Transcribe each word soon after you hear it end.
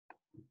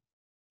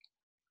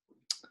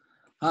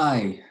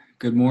Hi,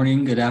 good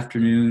morning, good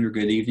afternoon, or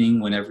good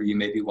evening, whenever you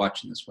may be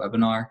watching this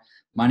webinar.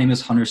 My name is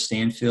Hunter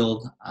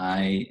Stanfield.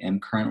 I am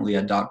currently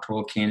a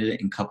doctoral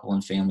candidate in couple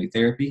and family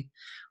therapy.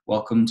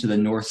 Welcome to the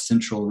North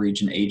Central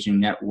Region Aging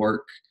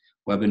Network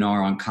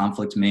webinar on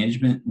conflict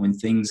management when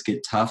things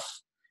get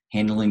tough,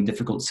 handling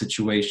difficult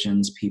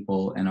situations,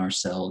 people, and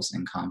ourselves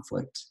in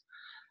conflict.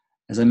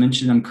 As I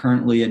mentioned, I'm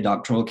currently a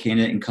doctoral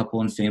candidate in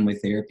couple and family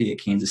therapy at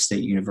Kansas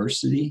State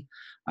University.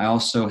 I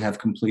also have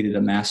completed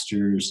a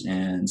master's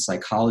in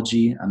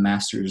psychology, a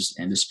master's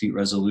in dispute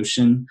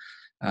resolution.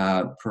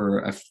 For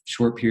a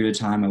short period of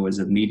time, I was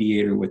a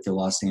mediator with the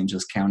Los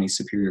Angeles County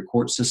Superior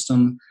Court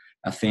System,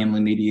 a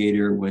family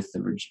mediator with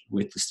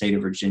the state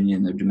of Virginia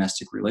in their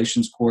domestic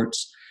relations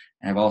courts.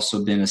 And I've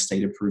also been a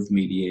state-approved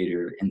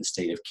mediator in the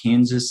state of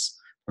Kansas,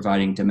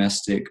 providing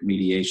domestic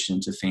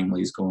mediation to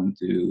families going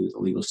through the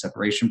legal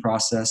separation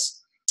process.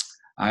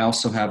 I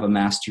also have a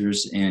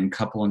master's in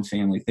couple and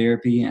family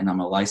therapy, and I'm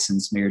a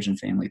licensed marriage and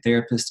family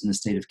therapist in the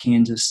state of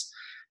Kansas.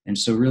 And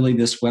so really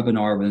this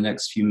webinar over the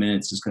next few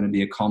minutes is going to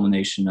be a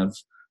culmination of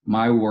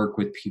my work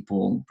with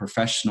people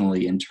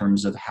professionally in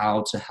terms of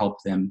how to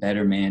help them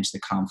better manage the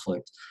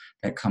conflict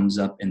that comes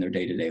up in their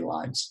day-to-day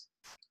lives.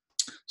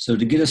 So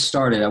to get us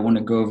started, I want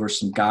to go over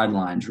some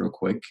guidelines real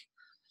quick.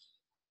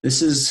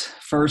 This is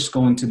first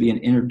going to be an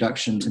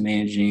introduction to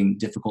managing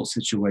difficult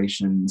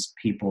situations,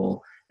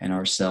 people, and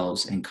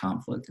ourselves in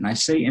conflict. And I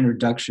say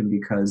introduction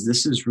because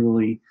this is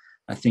really,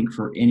 I think,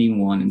 for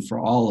anyone and for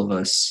all of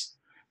us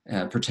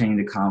pertaining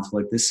to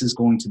conflict, this is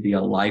going to be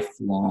a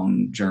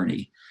lifelong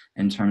journey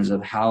in terms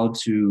of how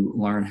to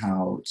learn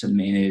how to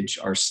manage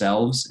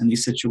ourselves in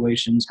these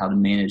situations, how to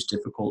manage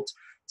difficult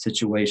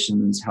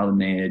situations, how to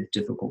manage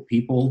difficult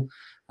people,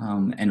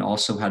 and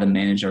also how to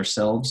manage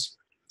ourselves.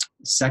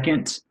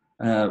 Second,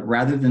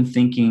 rather than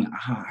thinking,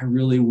 I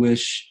really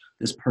wish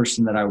this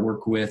person that I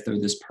work with or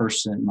this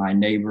person, my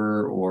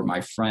neighbor or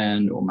my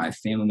friend or my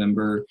family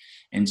member,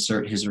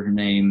 insert his or her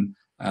name,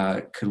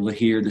 could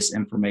hear this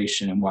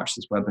information and watch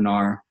this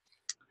webinar.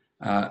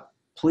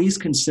 Please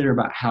consider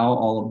about how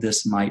all of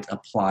this might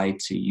apply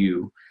to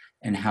you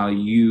and how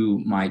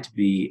you might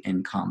be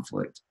in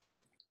conflict.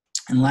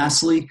 And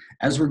lastly,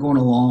 as we're going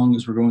along,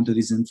 as we're going through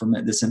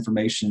this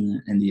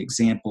information and the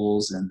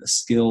examples and the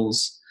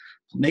skills,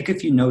 make a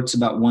few notes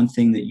about one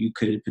thing that you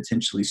could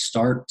potentially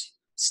start,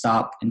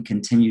 stop, and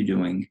continue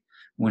doing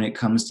when it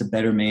comes to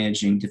better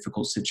managing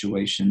difficult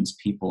situations,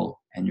 people,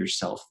 and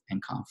yourself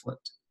in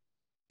conflict.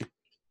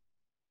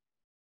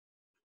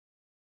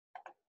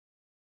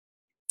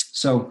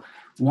 So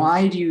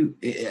why do you,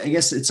 I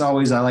guess it's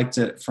always, I like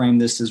to frame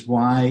this as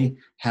why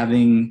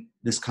having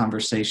this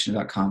conversation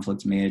about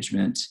conflict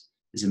management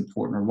is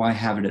important, or why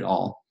have it at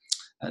all.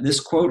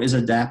 This quote is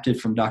adapted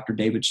from Dr.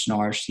 David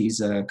Schnarch.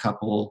 He's a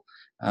couple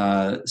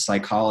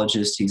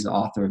psychologist. He's the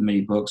author of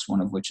many books,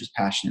 one of which is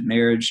Passionate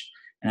Marriage.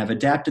 And I've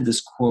adapted this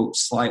quote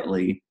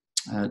slightly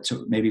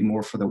to maybe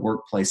more for the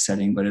workplace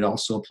setting, but it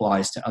also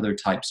applies to other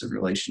types of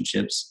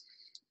relationships.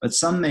 But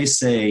some may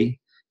say,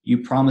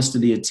 you promise to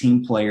be a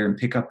team player and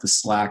pick up the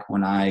slack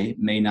when I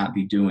may not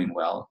be doing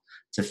well,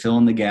 to fill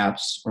in the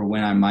gaps or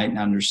when I might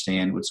not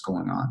understand what's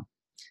going on.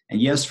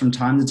 And yes, from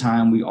time to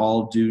time, we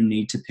all do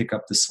need to pick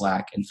up the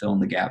slack and fill in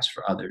the gaps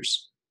for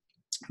others.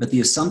 But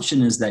the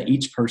assumption is that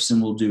each person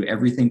will do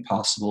everything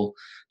possible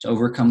to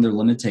overcome their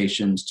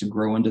limitations, to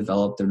grow and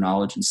develop their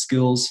knowledge and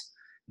skills,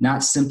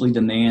 not simply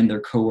demand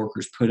their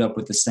coworkers put up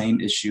with the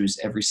same issues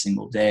every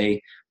single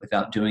day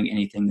without doing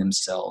anything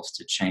themselves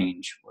to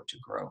change or to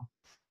grow.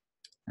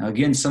 Now,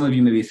 again, some of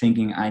you may be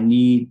thinking, I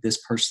need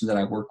this person that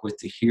I work with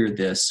to hear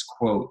this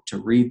quote, to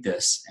read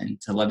this, and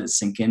to let it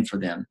sink in for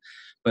them.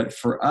 But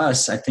for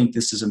us, I think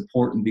this is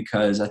important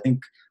because I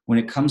think when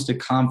it comes to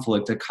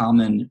conflict, a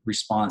common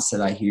response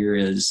that I hear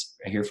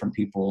from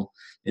people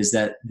is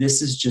that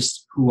this is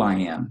just who I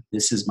am.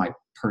 This is my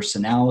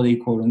personality,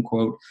 quote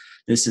unquote.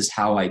 This is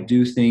how I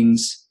do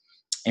things.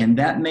 And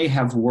that may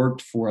have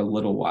worked for a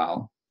little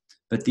while.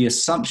 But the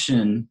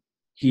assumption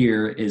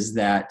here is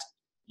that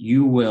we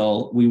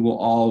will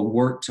all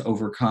work to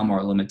overcome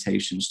our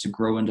limitations, to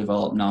grow and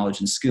develop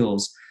knowledge and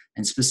skills.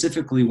 And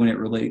specifically when it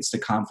relates to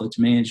conflict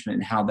management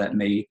and how that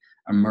may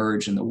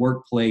emerge in the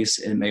workplace,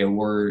 it may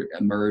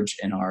emerge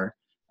in our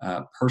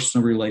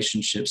personal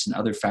relationships and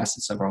other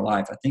facets of our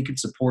life. I think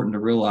it's important to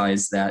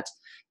realize that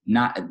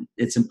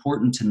it's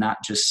important to not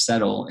just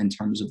settle in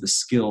terms of the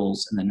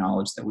skills and the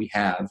knowledge that we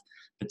have,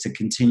 but to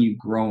continue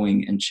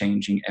growing and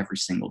changing every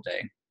single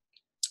day.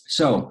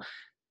 So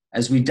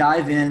as we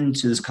dive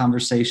into this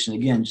conversation,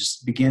 again,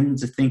 just begin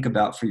to think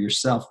about for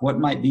yourself what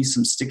might be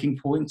some sticking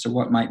points or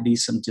what might be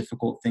some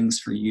difficult things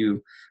for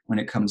you when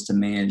it comes to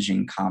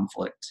managing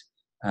conflict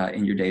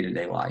in your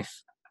day-to-day life.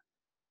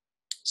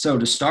 So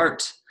to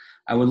start,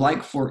 I would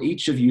like for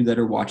each of you that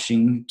are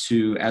watching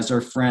to, as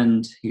our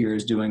friend here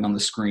is doing on the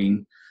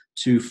screen,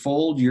 to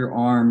fold your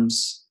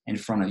arms in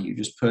front of you.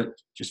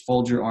 Just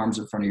fold your arms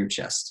in front of your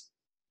chest.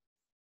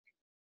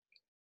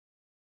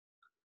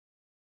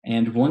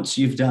 And once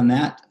you've done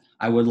that,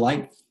 I would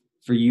like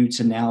for you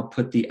to now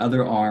put the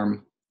other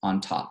arm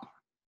on top.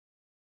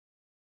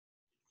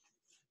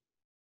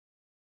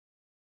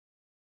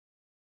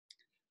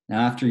 Now,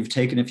 after you've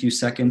taken a few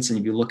seconds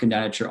and you're looking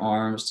down at your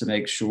arms to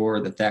make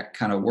sure that that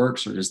kind of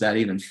works, or does that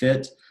even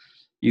fit,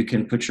 you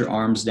can put your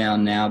arms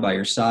down now by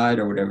your side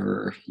or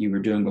whatever you were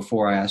doing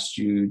before I asked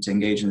you to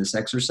engage in this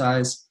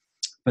exercise.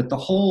 But the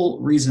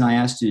whole reason I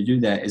asked you to do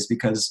that is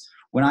because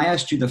when I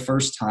asked you the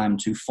first time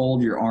to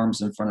fold your arms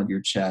in front of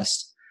your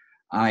chest,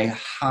 I'm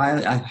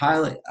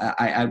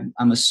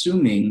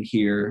assuming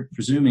here,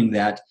 presuming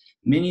that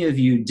many of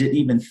you didn't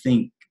even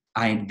think,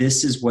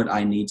 this is what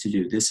I need to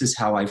do. This is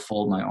how I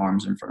fold my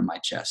arms in front of my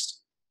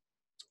chest.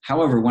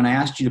 However, when I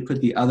asked you to put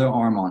the other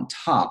arm on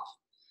top,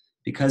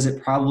 because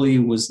it probably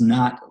was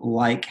not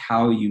like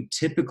how you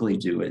typically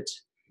do it,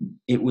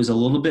 it was a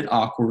little bit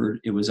awkward,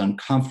 it was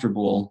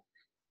uncomfortable,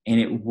 and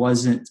it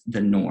wasn't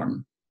the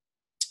norm.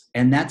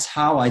 And that's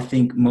how I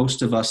think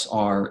most of us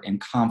are in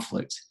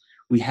conflict.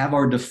 We have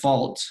our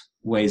default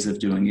ways of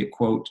doing it,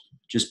 quote,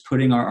 just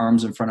putting our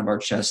arms in front of our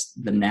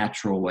chest the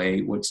natural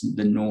way, what's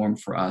the norm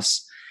for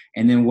us.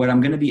 And then what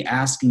I'm going to be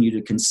asking you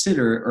to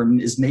consider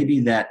is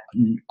maybe that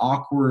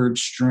awkward,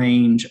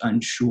 strange,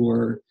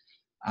 unsure,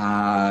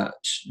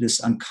 this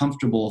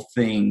uncomfortable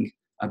thing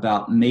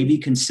about maybe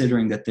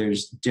considering that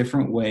there's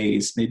different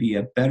ways, maybe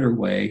a better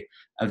way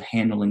of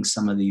handling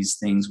some of these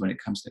things when it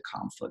comes to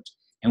conflict.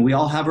 And we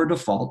all have our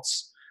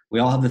defaults.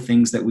 We all have the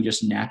things that we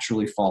just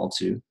naturally fall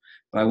to.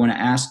 But I want to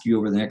ask you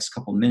over the next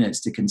couple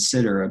minutes to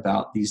consider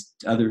about these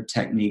other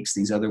techniques,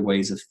 these other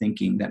ways of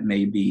thinking that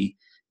may be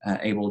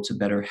able to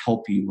better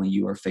help you when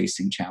you are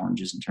facing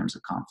challenges in terms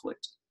of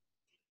conflict.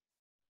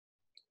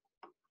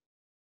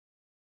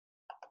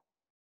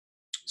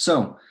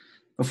 So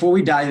before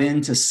we dive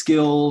into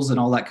skills and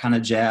all that kind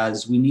of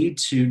jazz, we need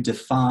to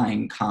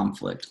define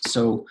conflict.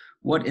 So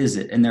what is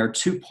it? And there are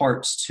two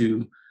parts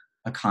to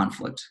a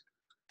conflict.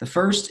 The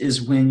first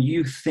is when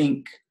you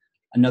think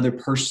another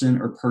person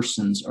or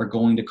persons are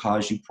going to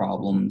cause you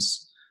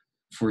problems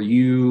for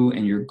you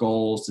and your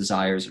goals,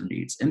 desires, or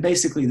needs. And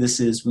basically this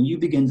is when you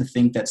begin to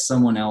think that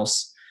someone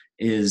else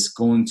is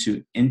going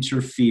to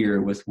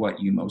interfere with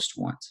what you most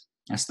want.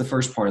 That's the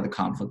first part of the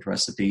conflict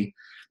recipe.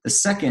 The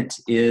second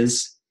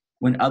is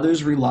when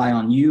others rely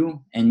on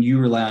you and you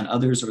rely on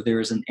others, or there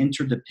is an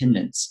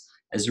interdependence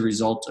as a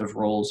result of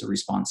roles or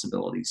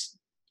responsibilities.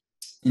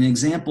 An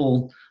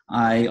example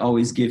I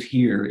always give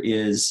here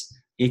is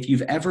if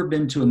you've ever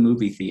been to a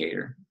movie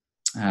theater.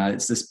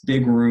 It's this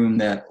big room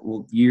that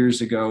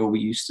years ago we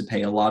used to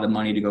pay a lot of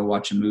money to go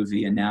watch a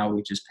movie, and now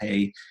we just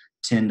pay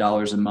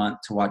 $10 a month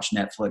to watch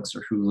Netflix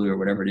or Hulu or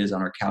whatever it is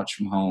on our couch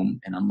from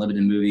home and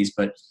unlimited movies.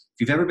 But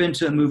if you've ever been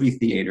to a movie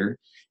theater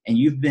and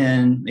you've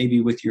been maybe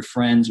with your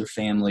friends or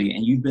family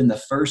and you've been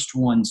the first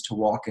ones to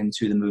walk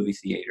into the movie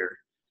theater,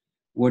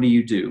 what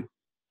do?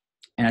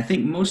 And I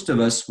think most of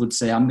us would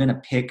say,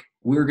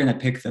 we're going to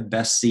pick the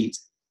best seat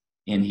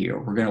in here.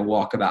 We're going to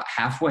walk about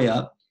halfway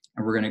up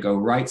and we're going to go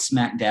right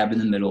smack dab in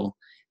the middle,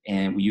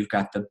 and you've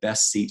got the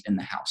best seat in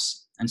the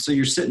house. And so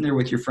you're sitting there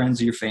with your friends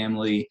or your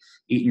family,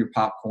 eating your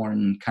popcorn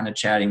and kind of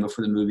chatting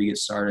before the movie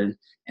gets started.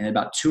 And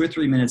about 2 or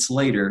 3 minutes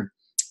later,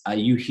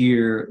 you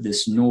hear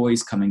this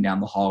noise coming down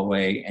the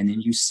hallway, and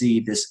then you see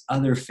this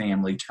other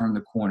family turn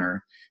the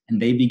corner and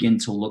they begin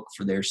to look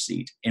for their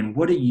seat. And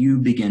what do you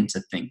begin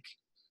to think?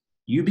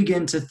 You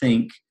begin to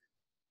think,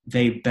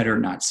 they better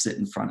not sit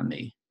in front of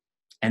me.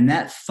 And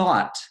that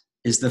thought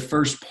is the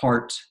first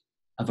part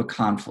of a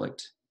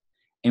conflict.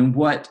 And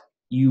what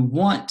you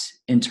want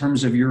in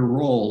terms of your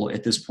role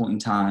at this point in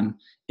time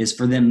is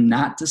for them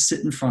not to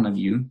sit in front of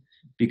you,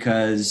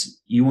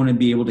 because you want to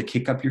be able to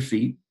kick up your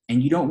feet,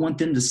 and you don't want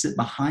them to sit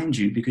behind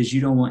you because you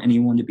don't want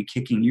anyone to be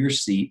kicking your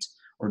seat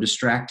or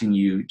distracting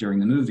you during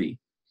the movie.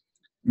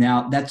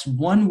 Now, that's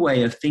one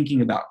way of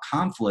thinking about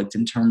conflict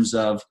in terms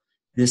of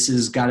this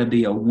has got to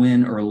be a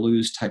win or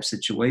lose type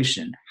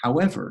situation.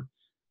 However,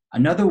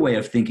 another way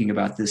of thinking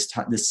about this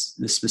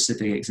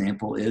specific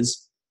example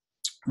is,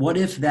 what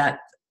if that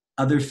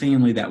other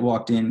family that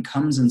walked in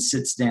comes and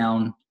sits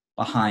down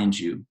behind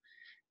you,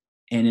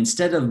 and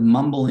instead of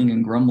mumbling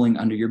and grumbling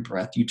under your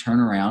breath, you turn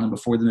around and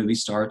before the movie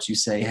starts, you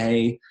say,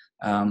 hey,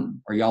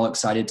 are y'all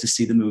excited to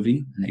see the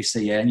movie? And they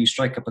say, yeah, and you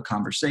strike up a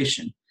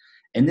conversation.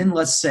 And then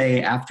let's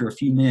say after a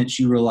few minutes,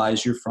 you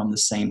realize you're from the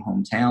same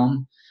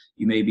hometown.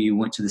 You maybe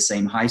went to the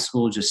same high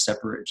school, just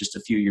separate, just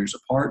a few years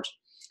apart.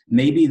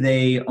 Maybe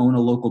they own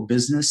a local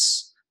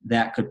business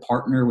that could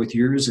partner with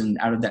yours, and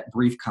out of that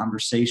brief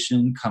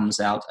conversation comes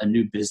out a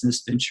new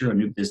business venture, a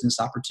new business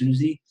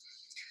opportunity.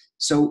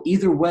 So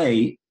either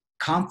way,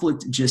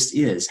 conflict just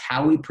is.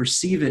 How we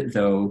perceive it,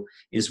 though,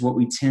 is what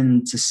we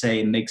tend to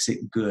say makes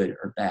it good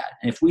or bad.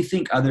 And if we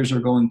think others are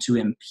going to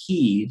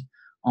impede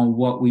on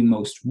what we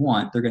most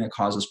want, they're going to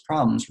cause us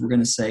problems, we're going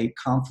to say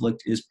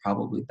conflict is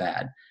probably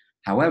bad.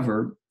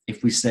 However,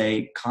 if we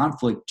say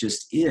conflict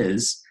just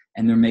is,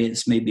 and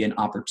this may be an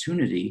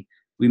opportunity,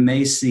 we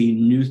may see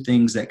new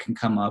things that can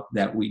come up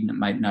that we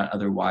might not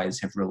otherwise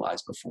have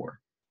realized before.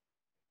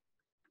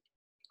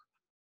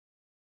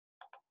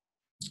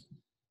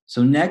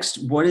 So next,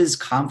 what is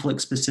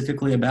conflict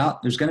specifically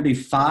about? There's going to be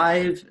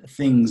 5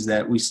 things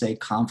that we say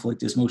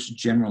conflict is most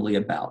generally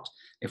about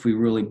if we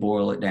really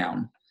boil it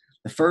down.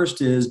 The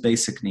first is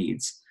basic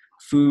needs: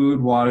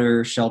 food,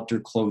 water, shelter,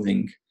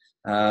 clothing.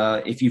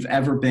 If you've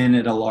ever been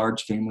at a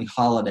large family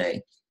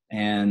holiday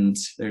and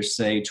there's,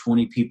 say,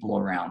 20 people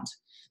around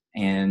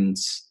and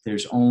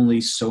there's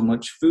only so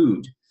much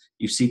food,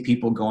 you see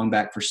people going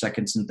back for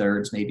seconds and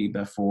thirds, maybe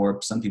before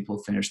some people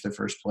have finished their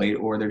first plate,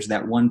 or there's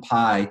that one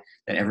pie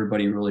that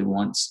everybody really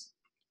wants.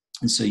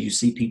 And so you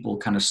see people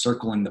kind of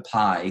circling the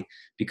pie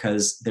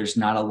because there's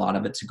not a lot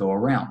of it to go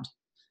around.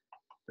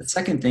 The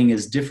second thing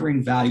is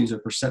differing values or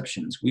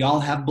perceptions. We all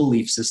have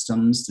belief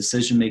systems,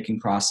 decision-making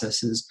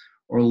processes,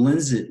 or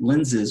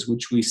lenses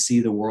which we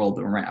see the world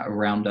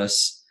around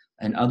us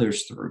and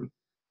others through.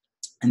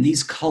 And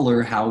these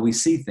color how we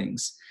see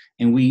things.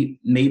 And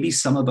maybe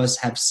some of us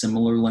have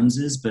similar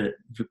lenses, but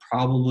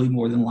probably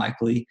more than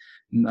likely,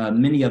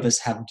 many of us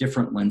have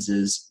different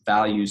lenses,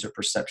 values, or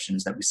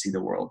perceptions that we see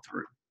the world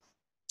through.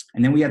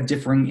 And then we have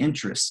differing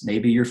interests.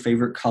 Maybe your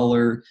favorite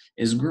color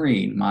is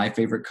green. My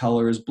favorite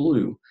color is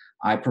blue.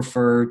 I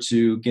prefer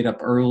to get up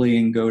early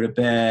and go to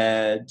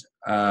bed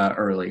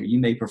early. You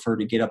may prefer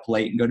to get up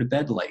late and go to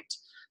bed late.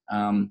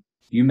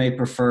 You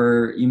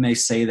may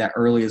say that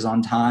early is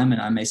on time,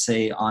 and I may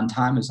say on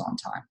time is on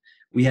time.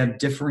 We have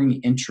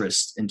differing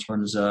interests in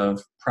terms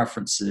of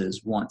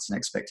preferences, wants, and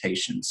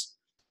expectations.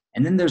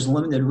 And then there's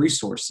limited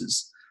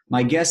resources.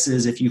 My guess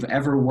is if you've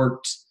ever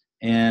worked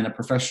in a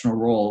professional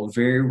role,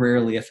 very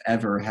rarely, if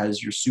ever,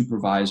 has your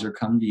supervisor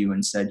come to you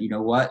and said, you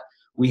know what,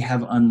 we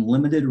have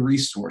unlimited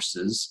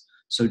resources,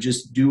 so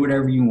just do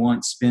whatever you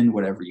want, spend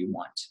whatever you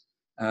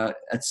want.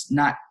 That's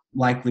not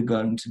likely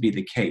going to be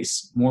the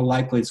case. More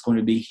likely it's going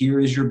to be, here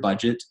is your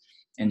budget,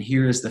 and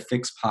here is the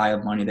fixed pie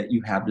of money that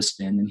you have to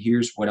spend, and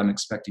here's what I'm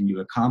expecting you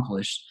to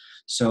accomplish.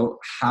 So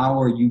how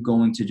are you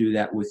going to do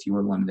that with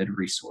your limited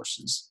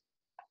resources?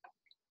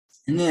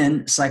 And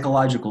then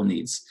psychological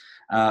needs.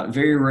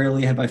 Very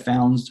rarely have I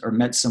found or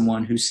met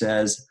someone who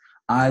says,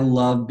 I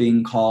love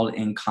being called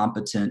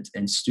incompetent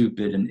and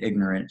stupid and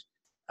ignorant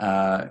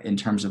in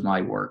terms of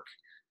my work.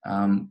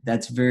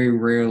 That's very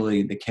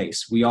rarely the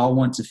case. We all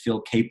want to feel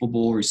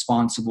capable,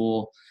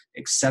 responsible,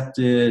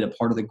 accepted, a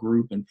part of the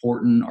group,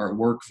 important, our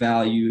work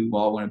value. We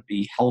all want to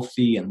be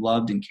healthy and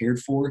loved and cared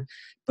for.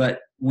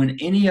 But when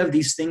any of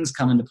these things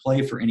come into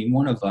play for any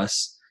one of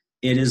us,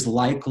 it is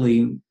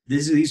likely,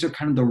 these are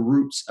kind of the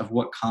roots of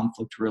what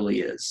conflict really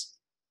is.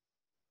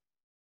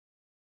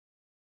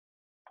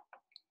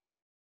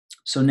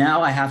 So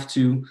now I have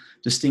to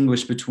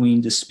distinguish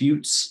between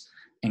disputes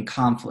and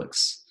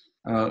conflicts.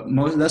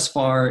 Thus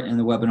far in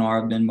the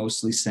webinar, I've been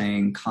mostly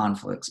saying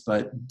conflicts,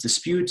 but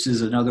disputes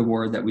is another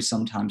word that we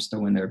sometimes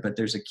throw in there, but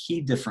there's a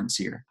key difference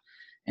here.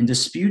 And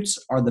disputes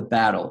are the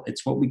battle.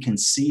 It's what we can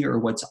see or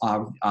what's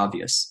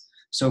obvious.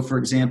 So for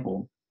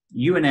example,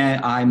 you and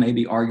I may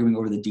be arguing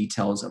over the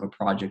details of a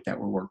project that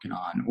we're working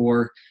on,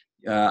 or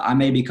I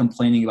may be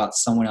complaining about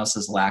someone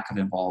else's lack of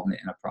involvement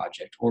in a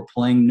project, or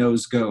playing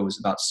nose goes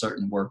about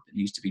certain work that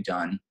needs to be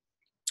done,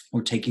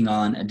 or taking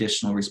on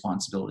additional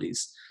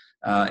responsibilities.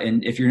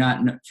 And if you're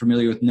not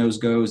familiar with nose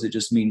goes, it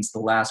just means the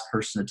last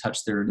person to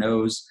touch their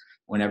nose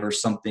whenever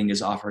something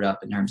is offered up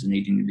in terms of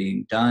needing to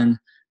be done.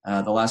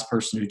 The last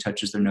person who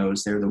touches their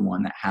nose, they're the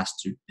one that has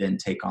to then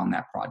take on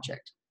that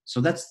project.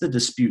 So that's the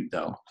dispute,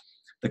 though.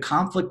 The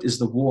conflict is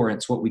the war.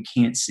 It's what we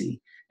can't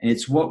see. And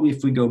it's what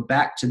if we go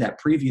back to that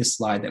previous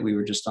slide that we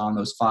were just on,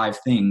 those 5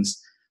 things.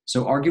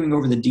 So arguing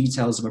over the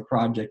details of a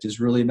project is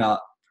really about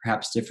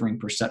perhaps differing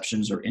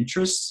perceptions or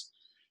interests.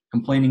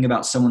 Complaining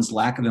about someone's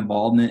lack of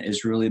involvement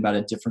is really about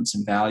a difference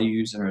in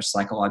values and a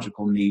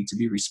psychological need to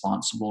be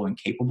responsible and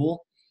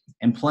capable.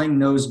 And playing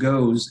nose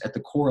goes at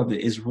the core of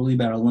it is really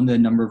about a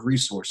limited number of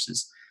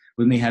resources.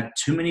 We may have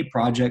too many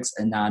projects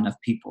and not enough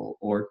people,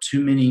 or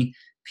too many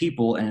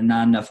people and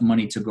not enough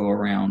money to go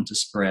around to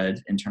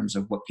spread in terms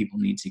of what people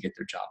need to get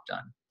their job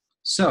done.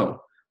 So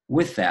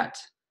with that,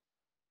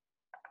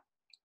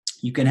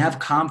 you can have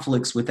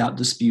conflicts without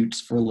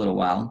disputes for a little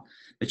while,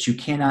 but you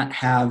cannot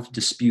have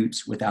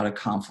disputes without a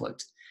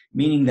conflict,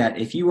 meaning that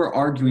if you are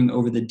arguing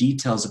over the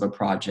details of a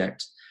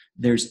project,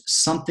 there's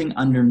something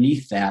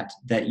underneath that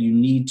you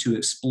need to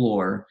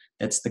explore.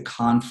 That's the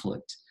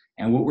conflict.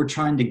 And what we're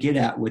trying to get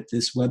at with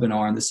this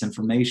webinar and this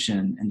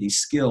information and these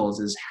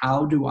skills is,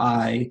 how do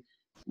I,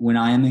 when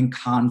I am in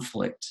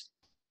conflict,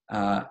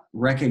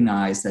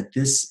 recognize that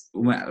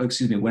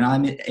when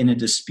I'm in a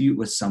dispute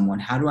with someone,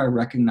 how do I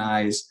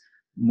recognize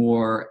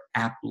more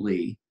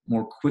aptly,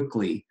 more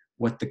quickly,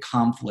 what the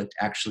conflict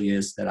actually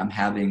is that I'm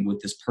having with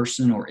this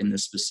person or in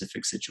this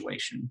specific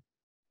situation?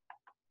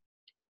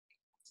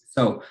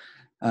 So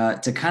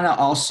to kind of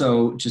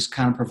also just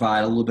kind of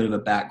provide a little bit of a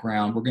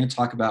background, we're going to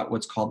talk about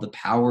what's called the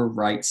power,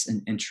 rights,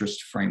 and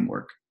interest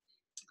framework.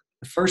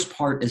 The first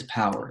part is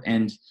power.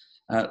 And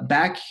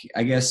back,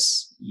 I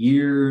guess,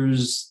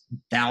 years,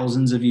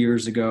 thousands of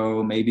years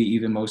ago, maybe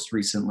even most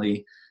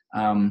recently,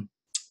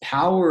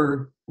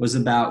 power was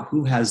about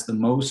who has the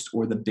most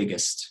or the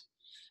biggest.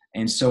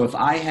 And so if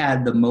I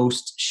had the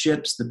most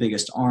ships, the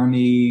biggest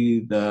army,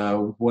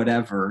 the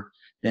whatever,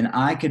 then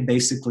I could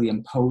basically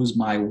impose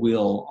my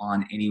will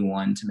on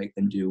anyone to make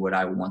them do what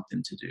I want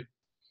them to do.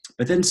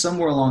 But then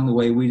somewhere along the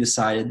way, we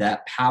decided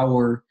that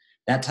power,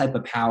 that type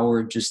of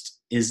power just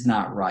is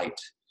not right.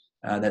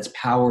 That's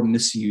power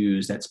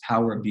misused, that's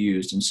power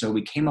abused. And so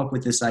we came up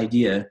with this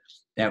idea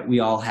that we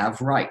all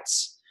have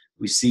rights.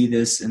 We see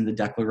this in the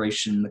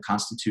Declaration, the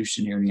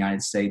Constitution here in the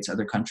United States.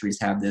 Other countries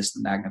have this,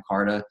 the Magna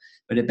Carta.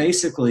 But it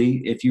basically,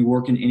 if you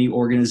work in any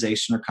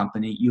organization or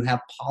company, you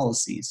have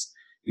policies,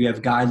 you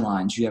have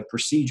guidelines, you have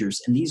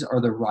procedures, and these are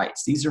the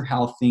rights. These are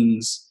how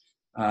things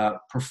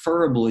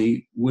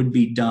preferably would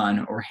be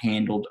done or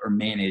handled or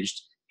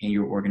managed in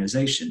your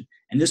organization.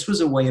 And this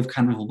was a way of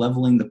kind of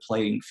leveling the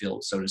playing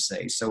field, so to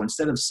say. So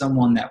instead of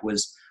someone that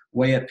was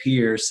way up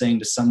here saying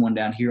to someone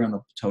down here on the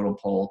totem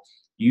pole,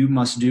 you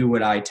must do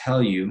what I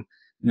tell you.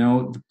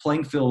 No, the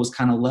playing field was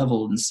kind of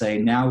leveled and say,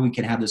 now we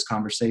can have this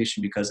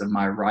conversation because of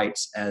my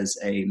rights as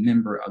a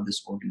member of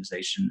this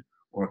organization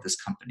or of this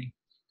company.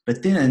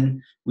 But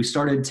then we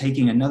started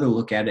taking another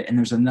look at it, and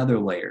there's another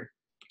layer.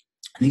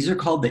 And these are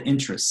called the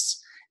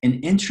interests.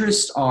 And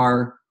interests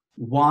are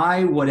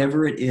why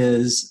whatever it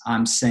is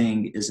I'm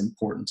saying is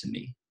important to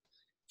me.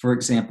 For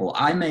example,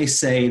 I may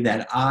say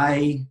that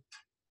I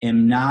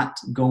am not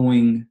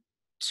going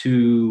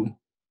to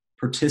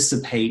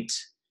participate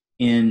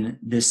in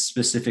this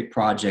specific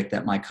project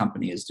that my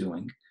company is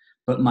doing.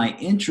 But my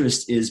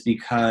interest is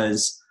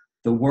because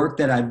the work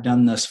that I've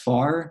done thus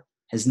far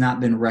has not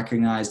been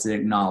recognized and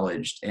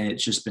acknowledged, and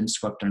it's just been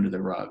swept under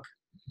the rug.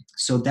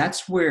 So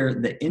that's where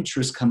the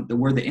interests come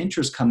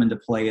into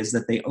play, is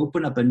that they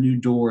open up a new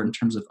door in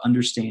terms of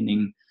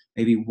understanding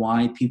maybe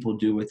why people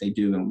do what they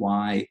do and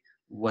why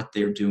what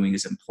they're doing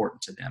is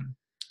important to them.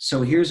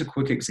 So here's a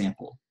quick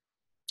example.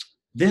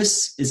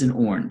 This is an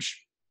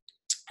orange.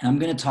 And I'm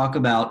going to talk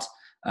about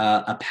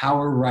a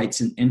power, rights,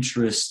 and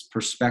interest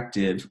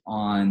perspective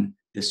on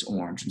this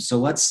orange. And so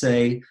let's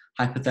say,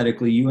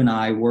 hypothetically, you and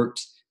I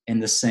worked in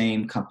the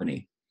same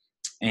company,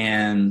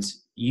 and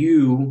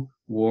you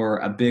wore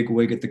a big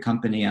wig at the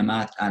company, and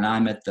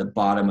I'm at the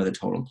bottom of the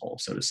totem pole,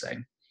 so to say.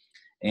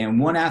 And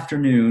one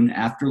afternoon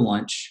after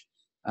lunch,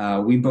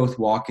 we both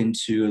walk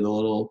into the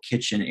little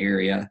kitchen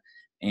area.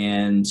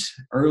 And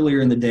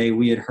earlier in the day,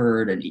 we had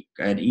heard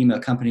a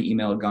company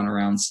email had gone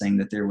around saying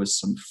that there was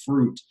some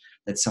fruit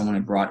that someone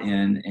had brought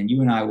in. And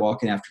you and I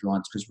walk in after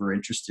lunch because we're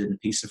interested in a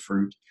piece of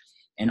fruit.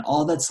 And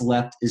all that's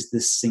left is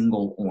this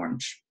single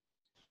orange.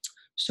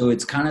 So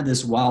it's kind of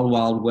this wild,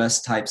 wild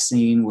west type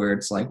scene where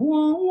it's like,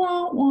 wah,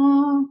 wah,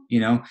 wah,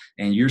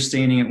 and you're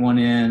standing at one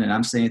end and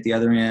I'm standing at the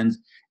other end.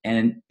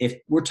 And if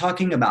we're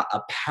talking about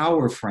a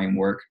power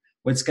framework,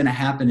 what's going to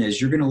happen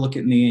is you're going to look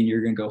at me and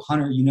you're going to go,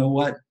 Hunter, you know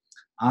what?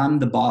 I'm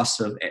the boss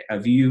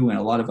of you and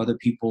a lot of other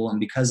people. And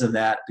because of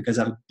that, because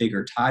I have a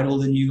bigger title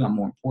than you, I'm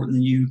more important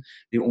than you,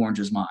 the orange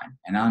is mine.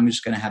 And I'm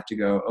just going to have to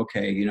go,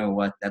 okay, you know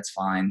what? That's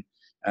fine.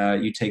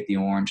 You take the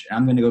orange. And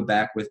I'm going to go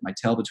back with my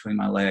tail between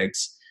my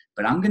legs.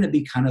 But I'm going to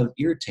be kind of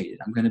irritated.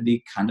 I'm going to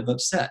be kind of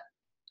upset.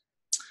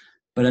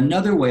 But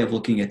another way of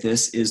looking at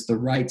this is the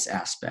rights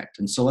aspect.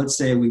 And so let's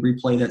say we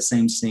replay that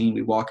same scene.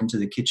 We walk into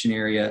the kitchen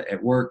area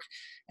at work,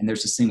 and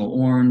there's a single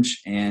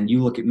orange. And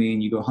you look at me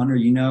and you go, Hunter,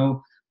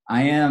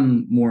 I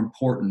am more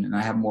important and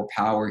I have more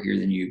power here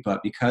than you.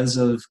 But because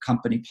of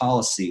company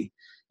policy,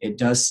 it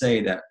does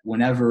say that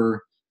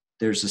whenever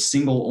there's a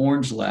single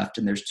orange left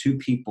and there's two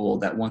people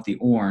that want the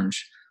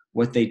orange,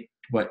 what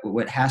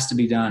has to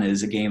be done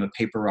is a game of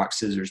paper, rock,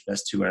 scissors,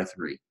 best 2 out of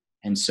 3.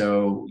 And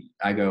so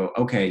I go,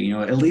 okay,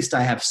 at least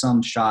I have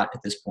some shot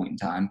at this point in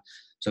time.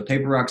 So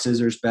paper, rock,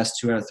 scissors, best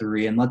 2 out of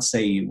 3. And let's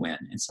say you win.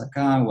 It's like,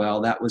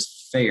 well, that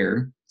was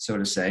fair, so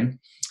to say,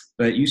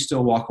 but you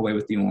still walk away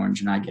with the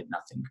orange and I get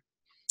nothing.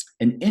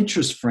 An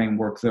interest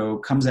framework, though,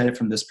 comes at it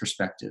from this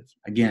perspective.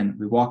 Again,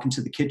 we walk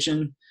into the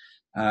kitchen,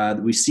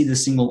 we see the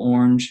single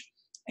orange,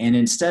 and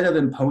instead of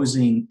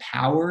imposing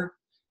power,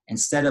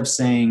 instead of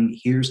saying,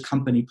 here's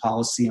company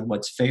policy and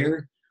what's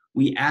fair,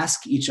 we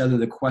ask each other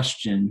the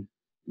question,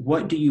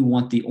 what do you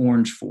want the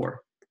orange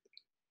for?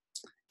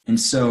 And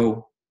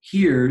so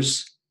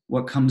here's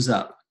what comes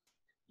up.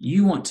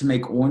 You want to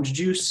make orange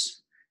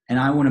juice, and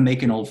I want to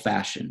make an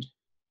old-fashioned.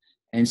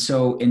 And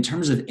so in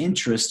terms of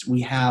interest,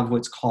 we have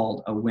what's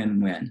called a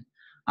win-win.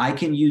 I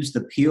can use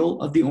the peel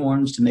of the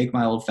orange to make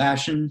my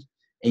old-fashioned,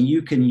 and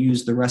you can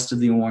use the rest of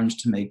the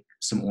orange to make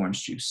some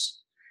orange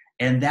juice.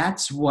 And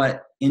that's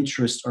what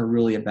interests are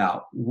really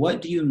about.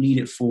 What do you need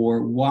it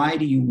for? Why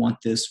do you want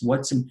this?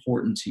 What's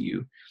important to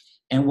you?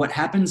 And what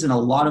happens in a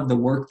lot of the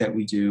work that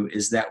we do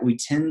is that we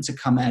tend to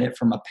come at it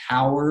from a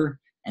power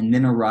and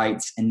then a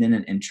rights and then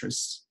an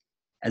interest,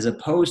 as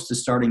opposed to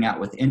starting out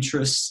with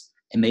interests.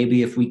 And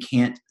maybe if we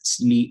can't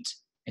meet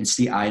and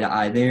see eye to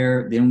eye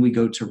there, then we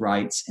go to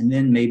rights. And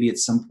then maybe at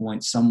some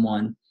point,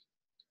 someone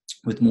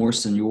with more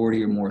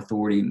seniority or more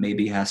authority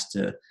maybe has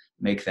to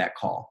make that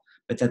call.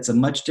 But that's a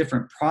much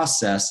different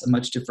process, a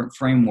much different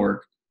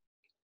framework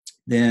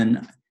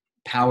than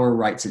power,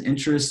 rights, and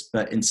interests.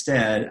 But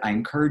instead, I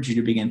encourage you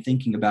to begin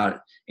thinking about it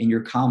in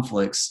your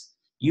conflicts.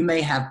 You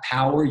may have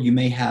power, you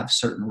may have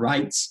certain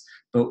rights,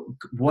 but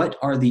what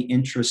are the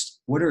interests?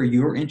 What are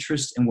your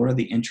interests and what are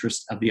the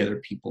interests of the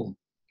other people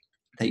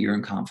that you're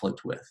in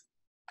conflict with?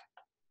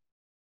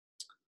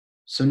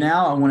 So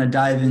now I want to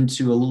dive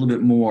into a little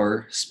bit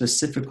more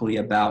specifically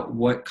about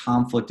what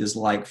conflict is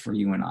like for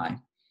you and I.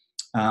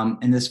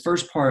 And this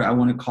first part I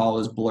want to call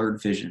is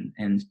blurred vision.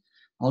 And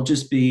I'll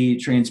just be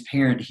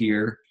transparent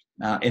here.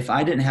 If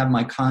I didn't have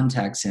my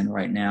contacts in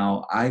right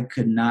now, I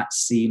could not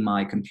see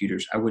my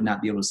computers. I would not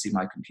be able to see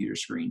my computer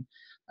screen.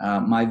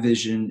 My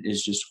vision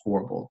is just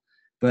horrible.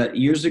 But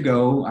years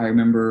ago, I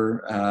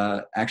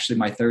remember actually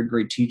my third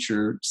grade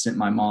teacher sent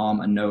my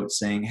mom a note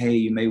saying, hey,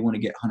 you may want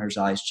to get Hunter's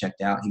eyes checked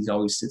out. He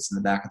always sits in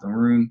the back of the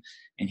room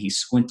and he's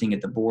squinting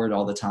at the board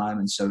all the time.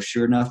 And so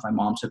sure enough, my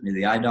mom took me to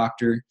the eye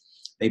doctor.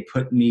 They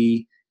put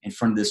me in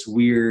front of this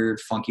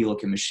weird, funky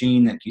looking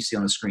machine that you see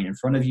on the screen in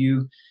front of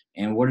you.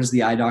 And what does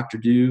the eye doctor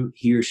do?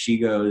 He or she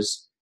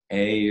goes,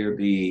 A or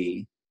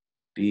B,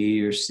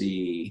 B or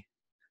C,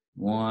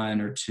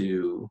 1 or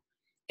 2.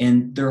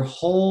 And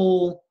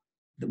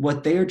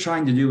what they are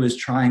trying to do is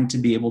trying to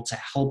be able to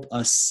help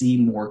us see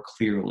more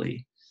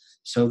clearly.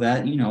 So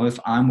that, if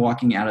I'm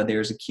walking out of there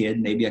as a kid,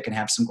 maybe I can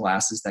have some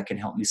glasses that can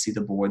help me see the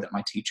board that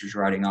my teacher's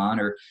writing on,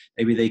 or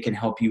maybe they can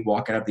help you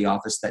walk out of the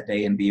office that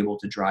day and be able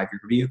to drive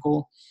your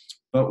vehicle.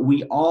 But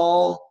we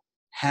all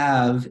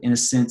have, in a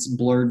sense,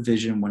 blurred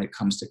vision when it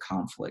comes to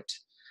conflict.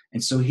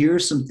 And so here are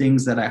some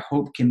things that I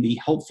hope can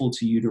be helpful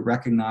to you to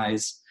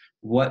recognize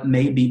what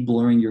may be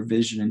blurring your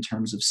vision in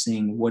terms of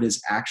seeing what is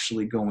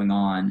actually going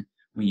on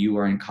when you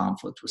are in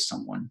conflict with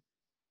someone.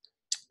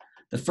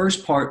 The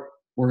first part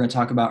we're going to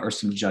talk about are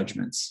some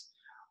judgments.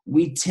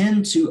 We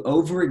tend to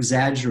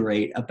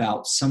over-exaggerate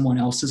about someone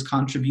else's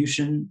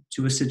contribution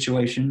to a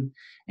situation,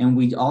 and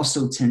we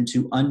also tend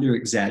to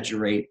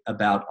under-exaggerate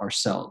about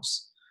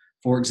ourselves.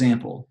 For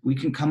example, we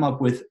can come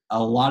up with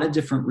a lot of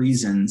different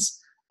reasons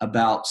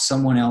about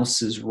someone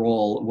else's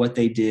role, what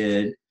they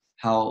did,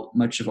 how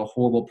much of a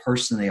horrible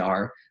person they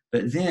are.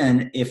 But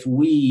then if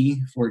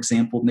we, for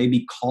example,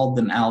 maybe called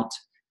them out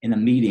in a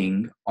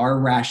meeting, our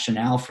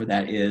rationale for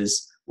that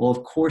is, well,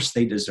 of course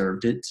they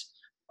deserved it.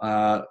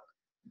 I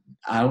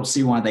don't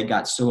see why they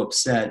got so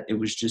upset. I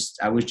was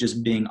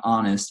just being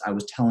honest. I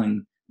was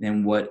telling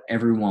them what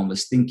everyone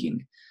was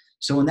thinking.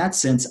 So in that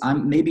sense,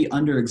 I'm maybe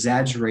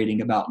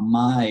under-exaggerating about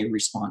my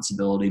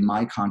responsibility,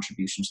 my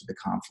contribution to the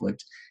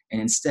conflict. And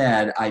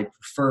instead, I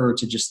prefer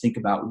to just think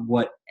about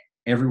what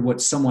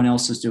someone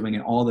else is doing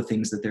and all the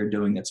things that they're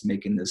doing that's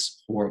making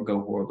this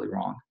go horribly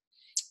wrong.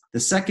 The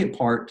second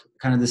part,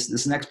 kind of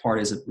this next part,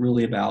 is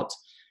really about,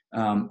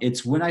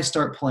 it's when I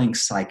start playing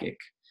psychic.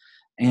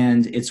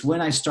 And it's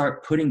when I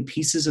start putting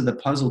pieces of the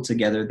puzzle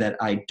together that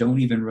I don't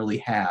even really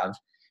have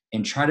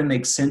and try to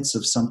make sense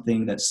of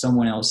something that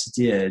someone else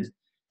did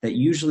that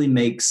usually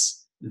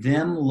makes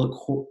them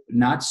look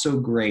not so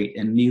great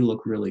and me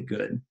look really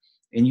good.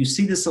 And you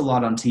see this a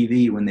lot on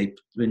TV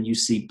when you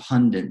see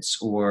pundits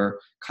or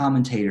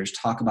commentators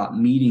talk about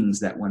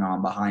meetings that went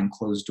on behind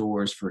closed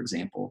doors, for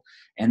example,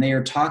 and they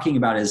are talking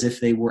about as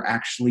if they were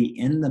actually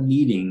in the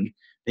meeting.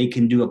 They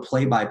can do a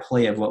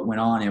play-by-play of what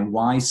went on and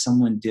why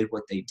someone did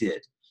what they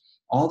did.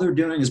 All they're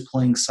doing is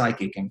playing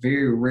psychic, and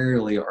very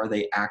rarely are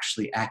they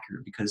actually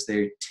accurate because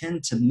they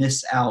tend to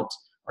miss out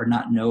or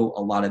not know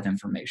a lot of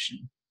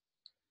information.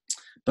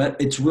 But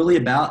it's really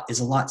is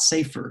a lot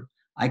safer.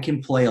 I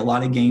can play a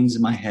lot of games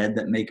in my head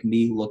that make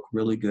me look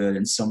really good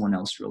and someone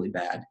else really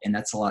bad. And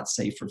that's a lot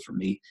safer for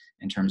me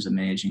in terms of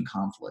managing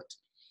conflict.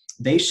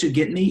 They should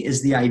get me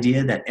is the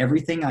idea that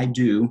everything I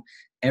do,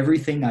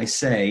 everything I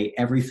say,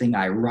 everything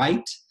I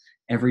write,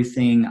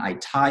 everything I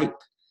type,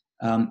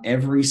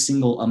 every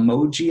single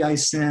emoji I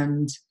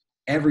send,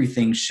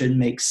 everything should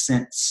make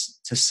sense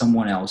to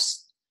someone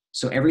else.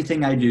 So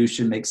everything I do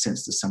should make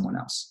sense to someone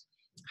else.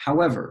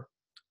 However,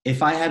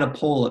 if I had a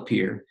poll up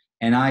here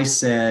and I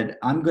said,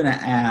 I'm going to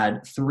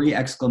add 3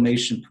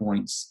 exclamation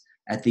points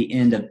at the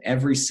end of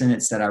every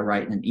sentence that I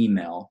write in an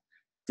email,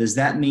 does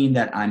that mean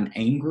that I'm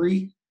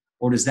angry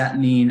or does that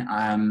mean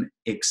I'm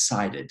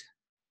excited?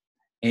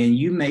 And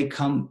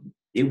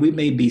we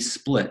may be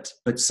split,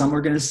 but some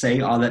are going to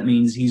say, oh, that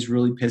means he's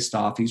really pissed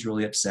off, he's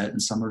really upset.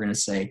 And some are going to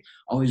say,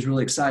 oh, he's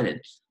really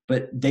excited.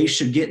 But they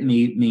should get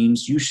me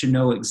means you should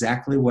know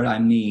exactly what I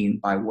mean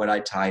by what I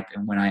type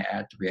and when I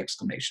add 3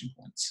 exclamation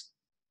points.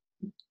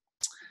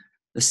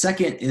 The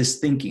second is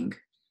thinking.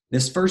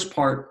 This first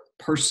part,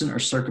 person or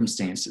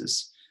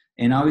circumstances.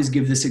 And I always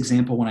give this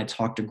example when I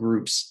talk to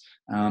groups.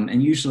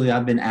 And usually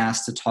I've been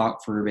asked to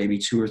talk for maybe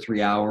 2 or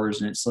 3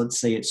 hours. And let's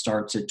say it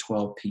starts at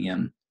 12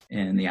 p.m.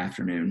 in the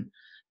afternoon,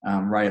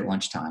 right at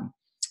lunchtime.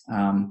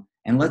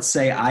 And let's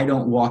say I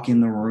don't walk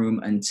in the room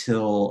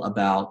until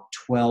about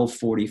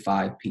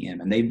 12:45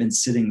 p.m. And they've been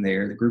sitting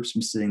there, the group's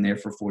been sitting there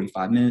for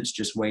 45 minutes,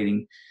 just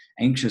waiting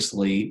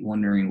anxiously,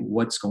 wondering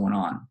what's going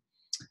on.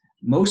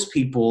 Most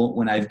people,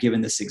 when I've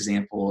given this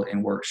example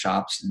in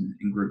workshops and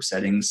in group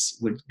settings,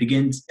 would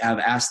begin to have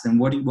asked them,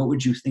 what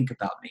would you think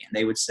about me? And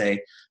they would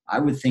say, I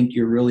would think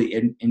you're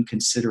really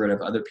inconsiderate of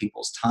other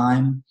people's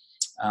time,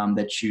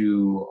 that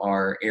you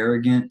are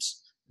arrogant,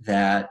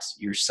 that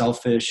you're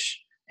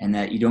selfish, and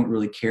that you don't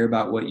really care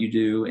about what you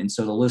do. And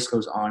so the list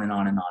goes on and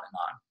on and on and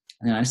on.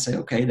 And then I say,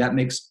 okay,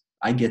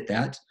 I get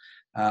that.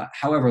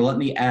 However, let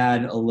me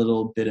add a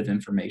little bit of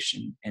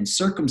information. And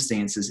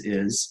circumstances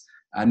is,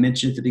 I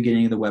mentioned at the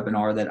beginning of the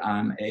webinar that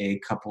I'm a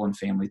couple and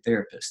family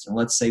therapist. And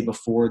let's say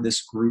before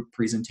this group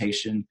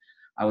presentation,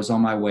 I was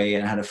on my way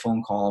and I had a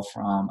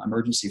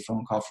emergency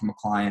phone call from a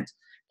client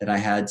that I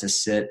had to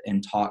sit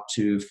and talk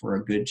to for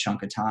a good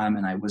chunk of time.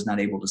 And I was not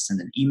able to send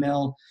an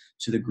email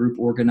to the group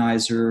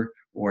organizer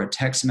or a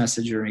text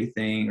message or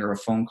anything or a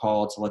phone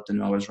call to let them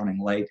know I was running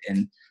late.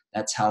 And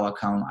that's how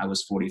I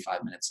was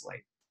 45 minutes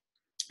late.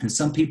 And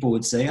some people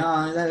would say,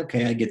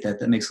 okay, I get that.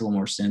 That makes a little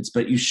more sense.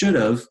 But you should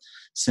have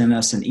sent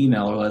us an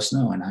email or let us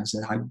know. And I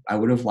said, I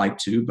would have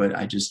liked to, but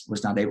I just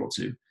was not able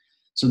to.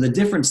 So the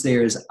difference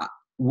there is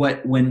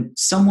when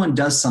someone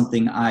does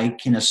something, I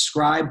can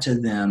ascribe to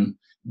them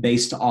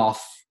based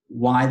off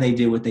why they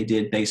did what they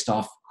did, based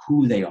off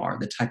who they are,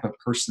 the type of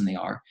person they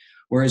are.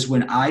 Whereas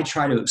when I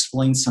try to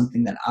explain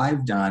something that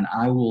I've done,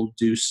 I will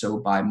do so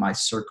by my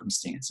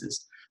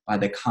circumstances, by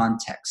the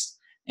context.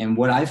 And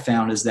what I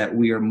found is that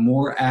we are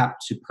more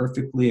apt to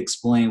perfectly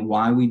explain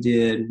why we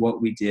did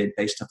what we did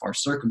based off our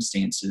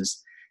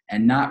circumstances,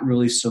 and not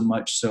really so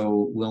much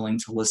so willing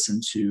to listen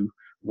to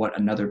what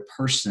another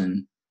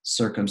person's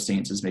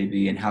circumstances may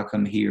be and how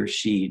come he or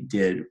she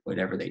did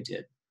whatever they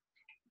did.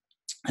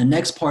 The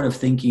next part of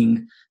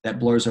thinking that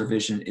blurs our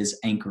vision is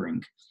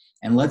anchoring.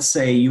 And let's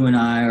say you and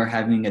I are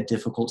having a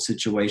difficult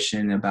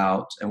situation and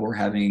we're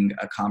having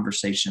a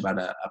conversation about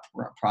a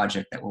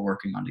project that we're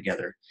working on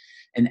together.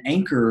 An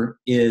anchor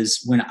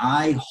is when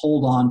I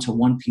hold on to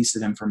one piece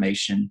of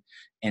information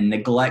and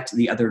neglect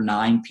the other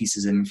 9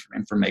 pieces of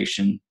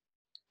information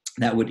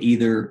that would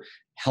either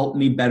help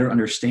me better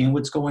understand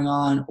what's going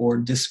on or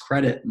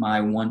discredit my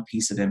one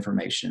piece of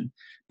information.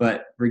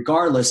 But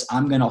regardless,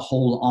 I'm going to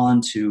hold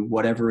on to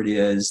whatever it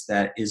is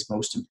that is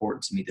most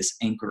important to me, this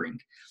anchoring.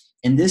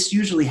 And this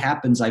usually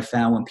happens, I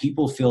found, when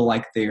people feel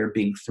like they're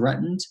being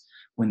threatened,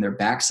 when their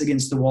back's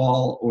against the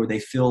wall, or they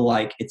feel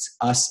like it's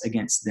us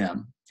against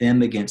them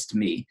against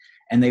me.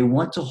 And they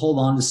want to hold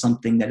on to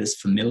something that is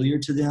familiar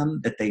to them,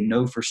 that they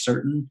know for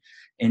certain.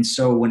 And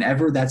so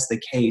whenever that's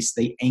the case,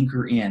 they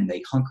anchor in,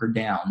 they hunker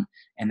down,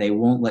 and they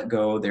won't let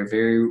go.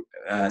 They're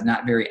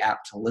not very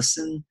apt to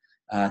listen,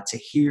 to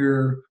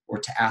hear, or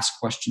to ask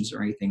questions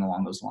or anything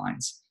along those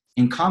lines.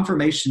 And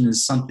confirmation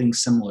is something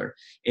similar.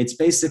 It's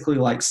basically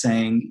like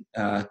saying,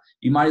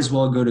 you might as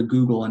well go to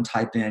Google and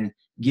type in,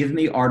 give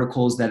me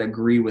articles that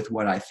agree with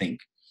what I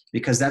think,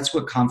 because that's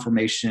what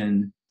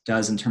confirmation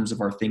does in terms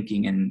of our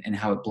thinking and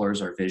how it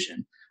blurs our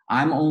vision.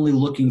 I'm only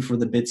looking for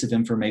the bits of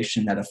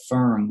information that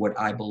affirm what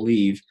I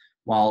believe,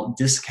 while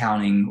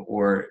discounting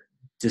or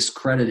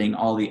discrediting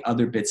all the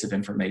other bits of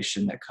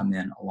information that come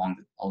in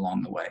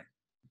along the way.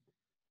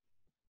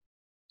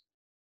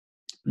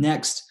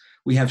 Next,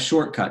 we have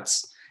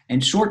shortcuts.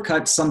 And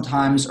shortcuts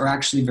sometimes are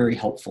actually very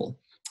helpful.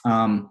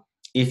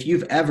 If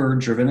you've ever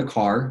driven a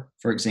car,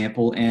 for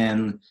example,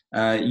 and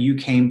you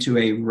came to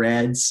a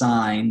red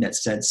sign that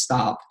said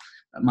stop,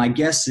 my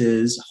guess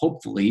is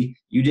hopefully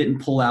you didn't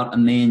pull out a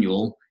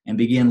manual and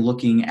begin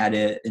looking at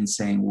it and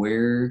saying,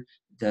 what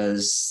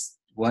does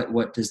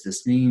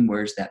this mean?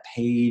 Where's that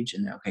page?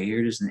 And okay, here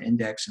it is in the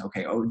index. And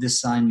okay,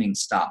 this sign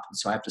means stop. And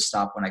so I have to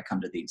stop when I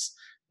come to these.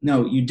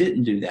 No, you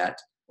didn't do that.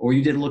 Or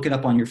you didn't look it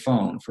up on your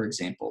phone, for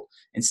example.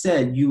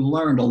 Instead, you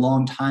learned a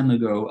long time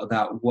ago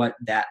about what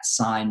that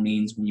sign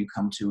means when you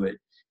come to it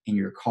in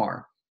your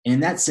car. And in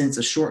that sense,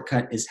 a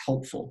shortcut is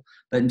helpful.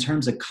 But in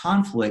terms of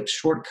conflict,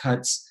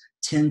 shortcuts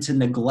tend to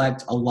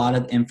neglect a lot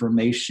of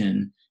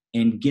information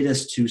and get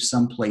us to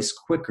someplace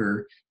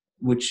quicker,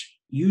 which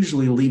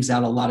usually leaves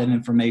out a lot of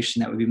information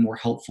that would be more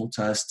helpful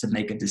to us to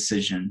make a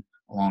decision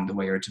along the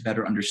way, or to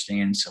better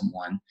understand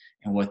someone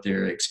and what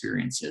their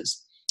experience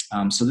is.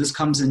 So this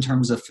comes in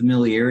terms of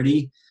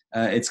familiarity.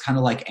 It's kind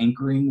of like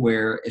anchoring,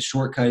 where a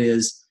shortcut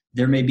is,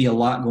 there may be a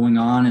lot going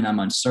on and I'm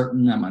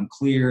uncertain, I'm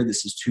unclear,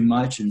 this is too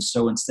much. And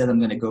so instead I'm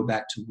going to go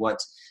back to what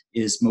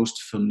is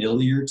most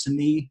familiar to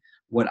me,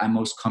 what I'm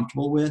most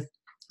comfortable with.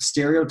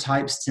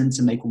 Stereotypes tend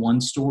to make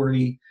one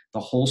story the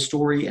whole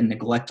story and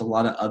neglect a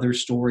lot of other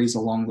stories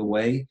along the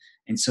way.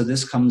 And so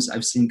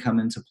I've seen come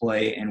into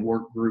play in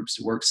work groups,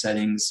 work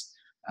settings,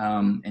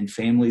 and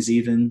families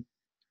even,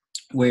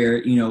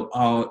 where,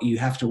 you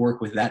have to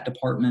work with that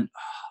department.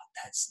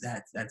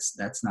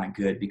 That's not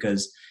good,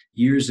 because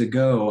years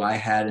ago I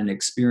had an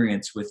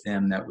experience with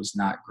them that was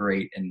not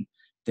great, and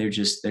they're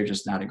just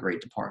not a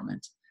great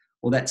department.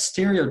 Well, that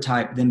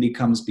stereotype then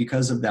becomes,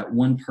 because of that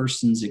one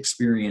person's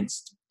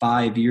experience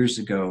 5 years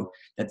ago,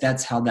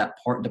 that's how that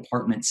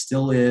department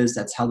still is,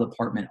 that's how the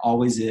department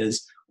always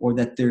is, or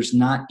that there's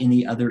not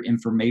any other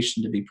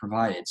information to be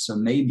provided. So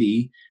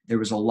maybe there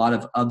was a lot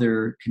of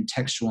other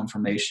contextual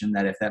information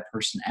that if that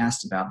person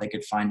asked about, they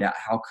could find out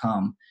how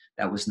come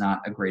that was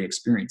not a great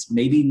experience.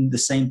 Maybe the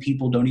same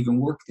people don't even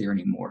work there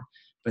anymore,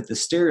 but the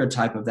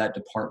stereotype of that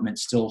department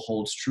still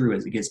holds true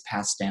as it gets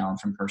passed down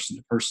from person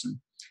to person.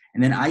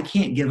 And then I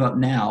can't give up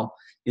now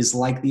is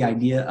like the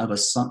idea of a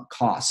sunk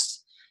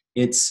cost.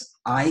 It's,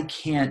 I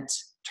can't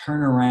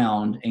turn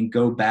around and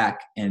go back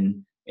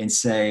and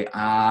say,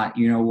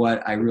 you know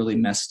what, I really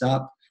messed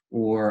up,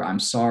 or I'm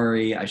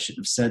sorry, I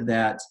shouldn't have said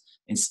that.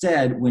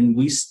 Instead, when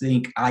we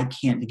think, I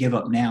can't give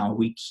up now,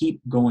 we keep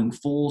going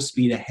full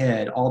speed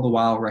ahead, all the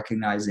while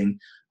recognizing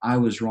I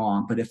was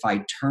wrong. But if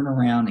I turn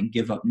around and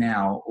give up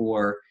now,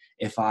 or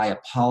if I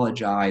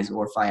apologize,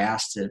 or if I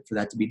asked for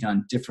that to be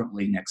done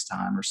differently next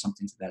time, or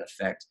something to that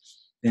effect,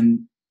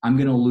 then I'm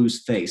going to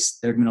lose face.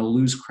 They're going to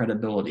lose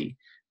credibility.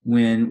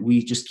 When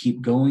we just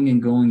keep going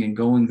and going and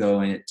going, though,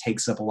 and it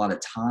takes up a lot of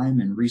time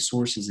and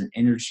resources and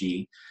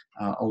energy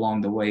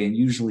along the way, and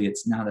usually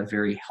it's not a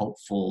very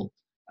helpful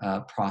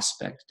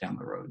prospect down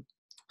the road.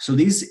 So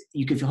these,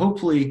 you can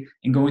hopefully,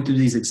 in going through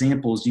these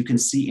examples, you can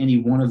see any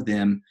one of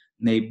them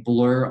may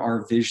blur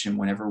our vision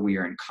whenever we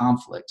are in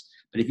conflict.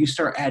 But if you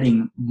start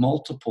adding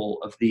multiple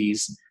of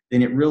these,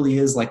 then it really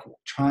is like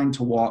trying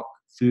to walk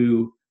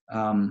through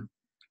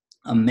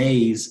a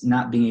maze,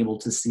 not being able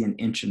to see an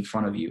inch in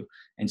front of you.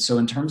 And so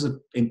in terms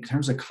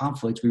of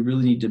conflict, we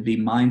really need to be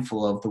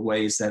mindful of the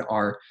ways that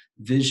our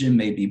vision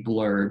may be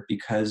blurred,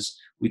 because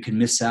we can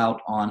miss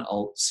out on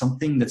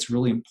something that's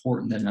really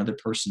important that another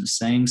person is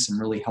saying, some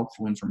really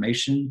helpful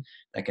information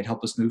that could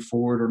help us move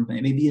forward, or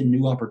maybe a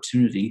new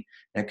opportunity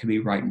that could be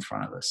right in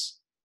front of us.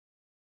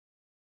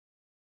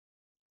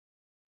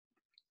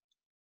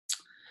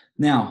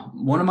 Now,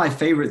 one of my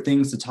favorite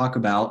things to talk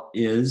about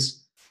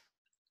is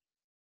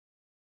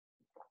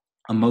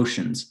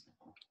emotions,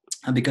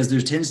 because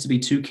there tends to be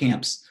two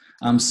camps.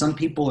 Some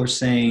people are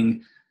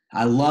saying,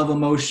 I love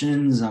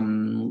emotions,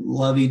 I'm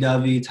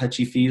lovey-dovey,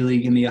 touchy-feely,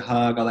 give me a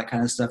hug, all that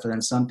kind of stuff. And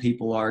then some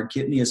people are,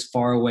 get me as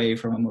far away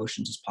from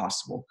emotions as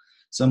possible.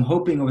 So I'm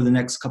hoping over the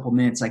next couple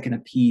minutes I can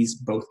appease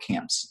both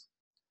camps.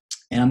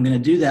 And I'm going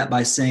to do that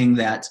by saying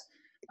that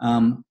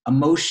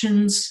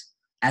emotions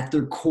at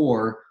their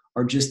core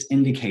are just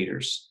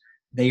indicators.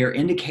 They are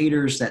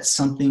indicators that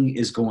something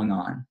is going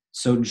on.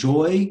 So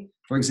joy,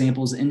 for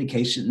example, is an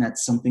indication that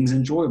something's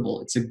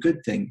enjoyable. It's a good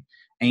thing.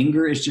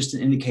 Anger is just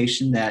an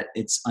indication that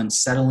it's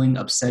unsettling,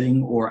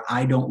 upsetting, or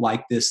I don't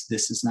like this,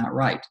 this is not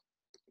right.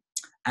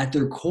 At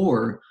their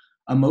core,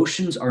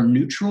 emotions are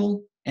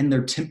neutral and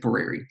they're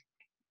temporary.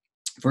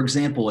 For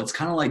example, it's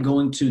kind of like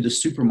going to the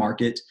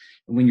supermarket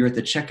when you're at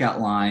the checkout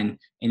line,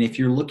 and if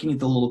you're looking at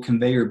the little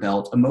conveyor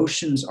belt,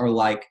 emotions are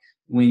like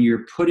when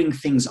you're putting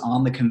things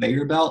on the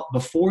conveyor belt.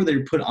 Before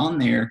they're put on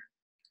there,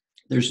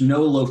 there's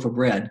no loaf of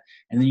bread.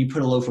 And then you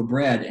put a loaf of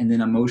bread, and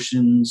then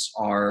emotions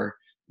are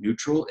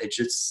neutral.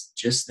 It's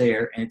just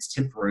there, and it's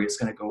temporary. It's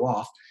going to go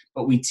off.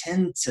 But we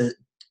tend to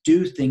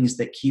do things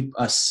that keep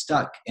us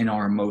stuck in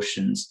our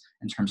emotions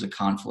in terms of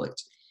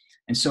conflict.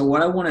 And so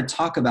what I want to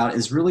talk about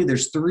is really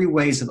there's three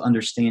ways of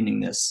understanding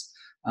this.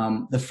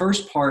 The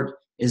first part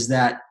is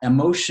that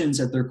emotions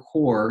at their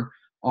core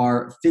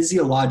are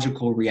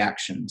physiological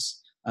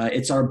reactions.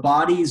 It's our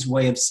body's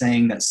way of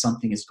saying that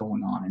something is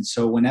going on. And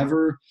so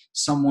whenever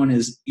someone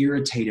is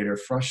irritated or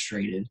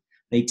frustrated,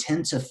 they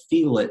tend to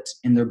feel it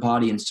in their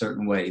body in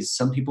certain ways.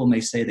 Some people may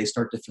say they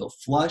start to feel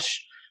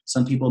flush.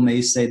 Some people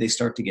may say they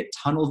start to get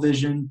tunnel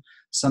vision.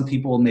 Some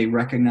people may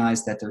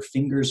recognize that their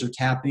fingers are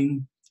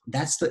tapping.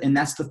 That's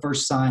the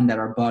first sign that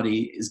our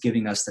body is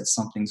giving us that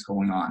something's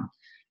going on.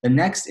 The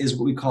next is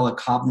what we call a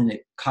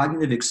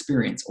cognitive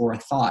experience, or a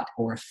thought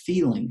or a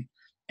feeling.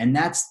 And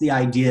that's the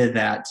idea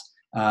that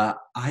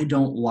I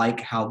don't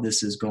like how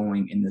this is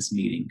going in this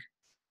meeting.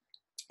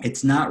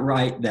 It's not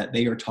right that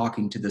they are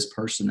talking to this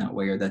person that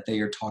way, or that they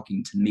are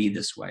talking to me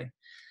this way.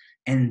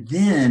 And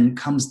then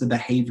comes the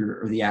behavior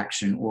or the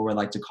action, or what I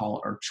like to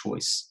call our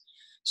choice.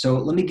 So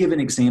let me give an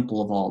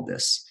example of all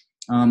this.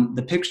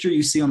 The picture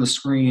you see on the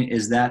screen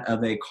is that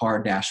of a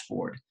car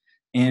dashboard.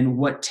 And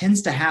what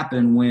tends to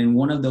happen when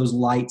one of those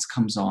lights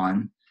comes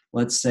on,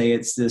 let's say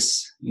it's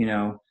this,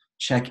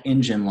 check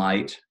engine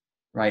light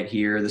right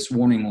here, this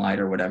warning light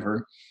or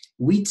whatever,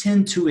 we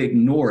tend to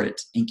ignore it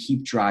and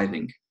keep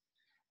driving.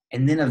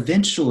 And then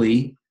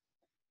eventually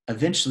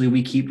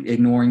we keep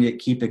ignoring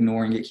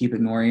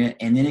it,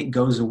 and then it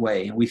goes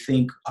away. And we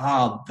think,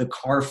 the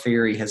car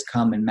fairy has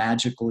come and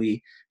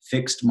magically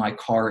fixed my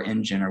car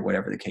engine, or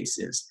whatever the case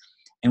is.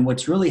 And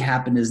what's really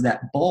happened is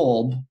that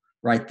bulb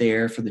right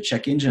there for the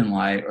check engine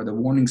light or the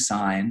warning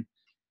sign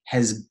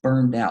has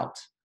burned out.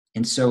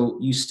 And so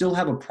you still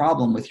have a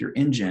problem with your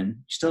engine,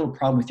 you still have a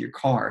problem with your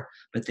car,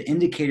 but the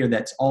indicator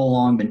that's all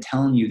along been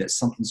telling you that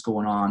something's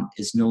going on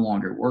is no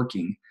longer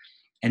working.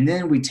 And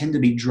then we tend to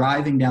be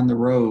driving down the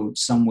road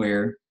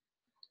somewhere,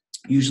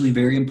 usually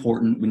very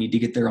important. We need to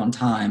get there on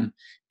time.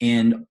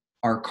 And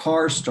our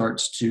car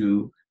starts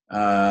to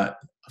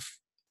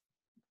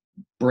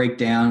break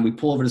down. We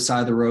pull over to the side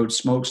of the road.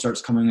 Smoke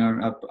starts coming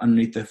up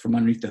from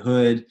underneath the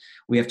hood.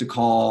 We have to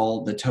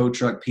call the tow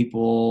truck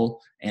people,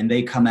 and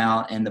they come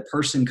out, and the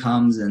person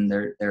comes and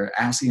they're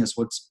asking us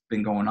what's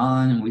been going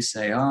on. And we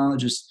say,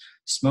 just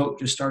smoke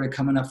just started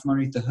coming up from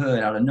underneath the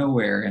hood out of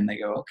nowhere. And they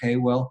go, okay,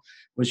 well,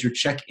 was your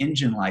check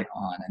engine light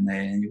on? And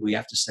then we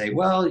have to say,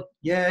 well,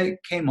 yeah, it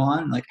came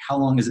on. Like, how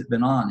long has it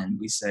been on? And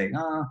we say,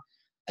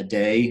 a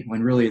day,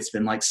 when really it's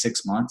been like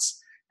 6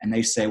 months. And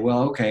they say,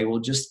 well, okay, well,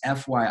 just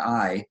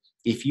FYI,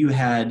 if you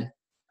had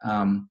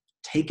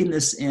taken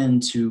this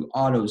into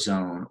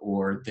AutoZone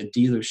or the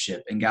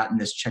dealership and gotten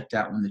this checked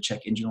out when the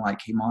check engine light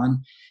came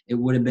on, it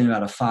would have been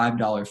about a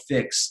 $5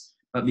 fix.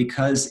 But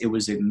because it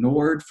was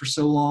ignored for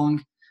so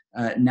long,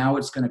 now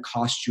it's going to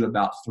cost you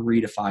about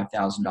 $3,000 to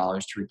 $5,000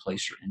 to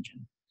replace your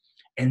engine.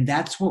 And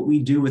that's what we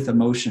do with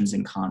emotions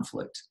in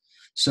conflict.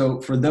 So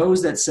for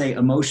those that say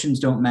emotions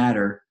don't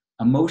matter,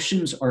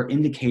 emotions are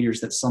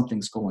indicators that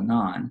something's going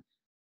on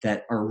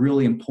that are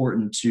really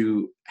important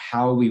to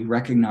how we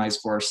recognize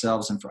for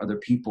ourselves and for other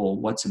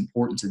people what's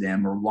important to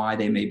them or why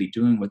they may be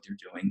doing what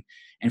they're doing.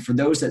 And for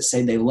those that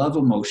say they love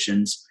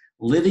emotions,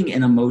 living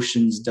in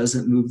emotions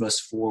doesn't move us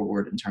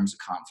forward in terms of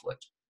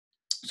conflict.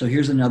 So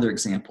here's another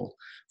example.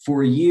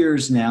 For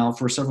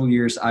several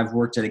years, I've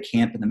worked at a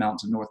camp in the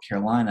mountains of North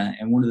Carolina,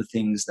 and one of the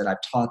things that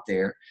I've taught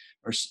there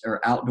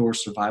are outdoor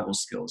survival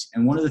skills.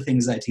 And one of the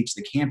things I teach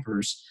the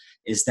campers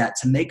is that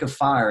to make a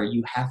fire,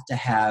 you have to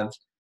have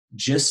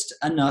just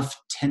enough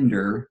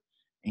tinder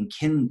and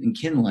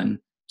kindling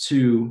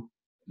to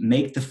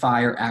make the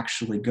fire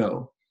actually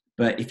go.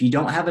 But if you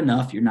don't have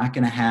enough, you're not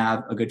going to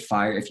have a good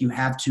fire. If you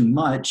have too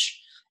much,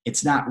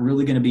 it's not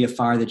really going to be a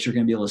fire that you're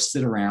going to be able to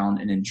sit around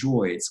and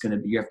enjoy. It's going to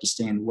be, you have to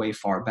stand way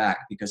far back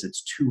because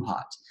it's too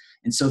hot.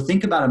 And so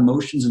think about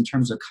emotions in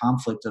terms of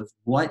conflict of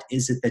what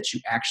is it that you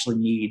actually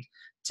need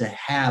to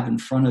have in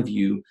front of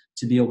you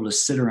to be able to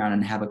sit around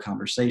and have a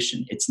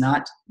conversation. It's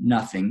not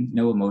nothing,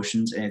 no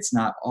emotions, and it's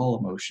not all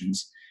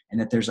emotions, and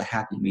that there's a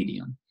happy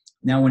medium.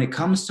 Now, when it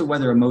comes to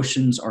whether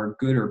emotions are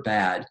good or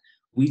bad,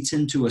 we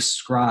tend to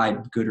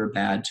ascribe good or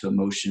bad to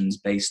emotions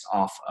based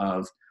off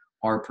of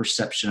our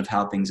perception of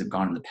how things have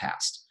gone in the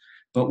past.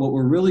 But what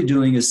we're really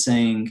doing is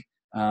saying,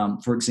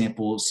 for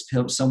example,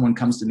 someone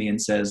comes to me and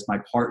says, my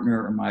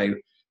partner or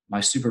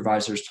my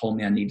supervisors told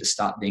me I need to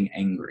stop being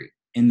angry.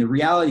 And the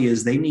reality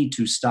is they need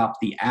to stop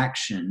the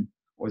action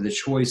or the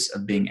choice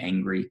of being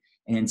angry,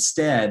 and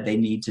instead they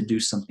need to do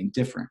something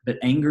different. But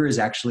anger is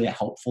actually a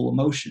helpful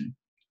emotion.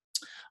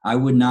 I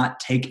would not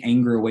take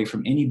anger away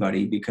from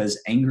anybody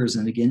because anger is,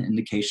 again,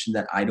 indication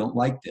that I don't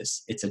like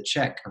this. It's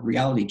a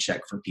reality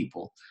check for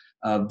people.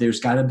 There's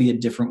got to be a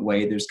different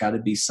way. There's got to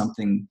be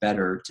something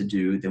better to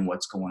do than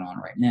what's going on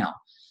right now.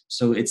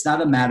 So it's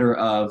not a matter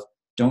of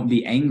don't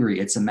be angry.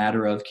 It's a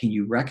matter of, can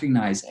you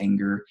recognize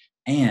anger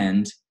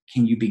and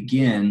can you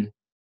begin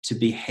to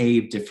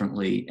behave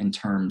differently in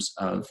terms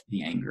of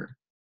the anger?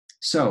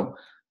 So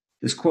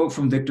this quote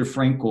from Viktor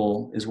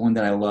Frankl is one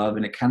that I love,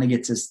 and it kind of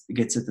gets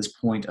at this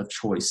point of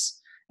choice.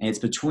 And it's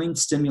between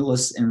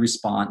stimulus and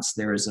response,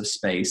 there is a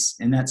space.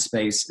 In that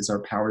space is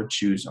our power to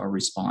choose our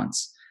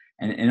response.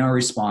 And in our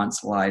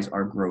response lies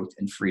our growth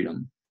and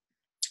freedom.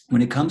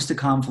 When it comes to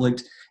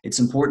conflict, it's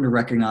important to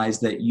recognize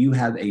that you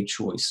have a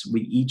choice.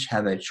 We each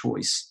have a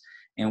choice.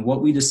 And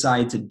what we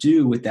decide to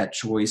do with that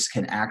choice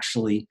can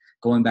actually,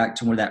 going back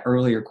to one of that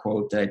earlier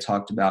quote that I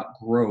talked about,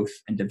 growth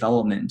and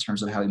development in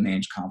terms of how we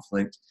manage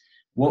conflict,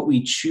 what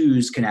we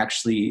choose can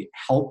actually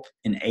help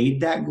and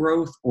aid that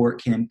growth, or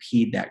it can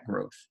impede that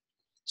growth.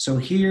 So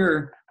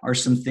here are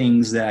some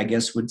things that I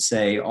guess would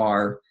say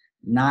are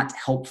not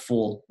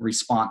helpful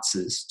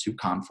responses to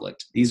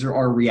conflict. These are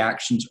our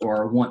reactions or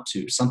our want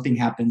to. Something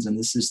happens and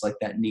this is like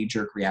that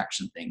knee-jerk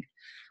reaction thing.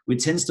 It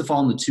tends to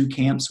fall into two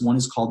camps. One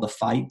is called the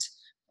fight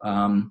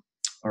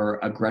or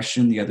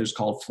aggression. The other is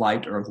called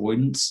flight or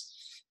avoidance.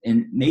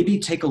 And maybe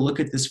take a look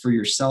at this for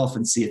yourself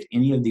and see if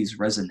any of these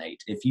resonate.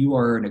 If you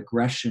are an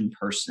aggression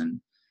person,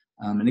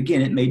 and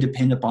again, it may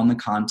depend upon the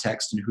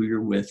context and who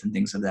you're with and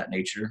things of that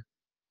nature.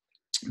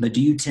 But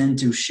do you tend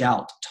to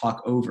shout,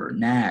 talk over,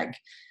 nag,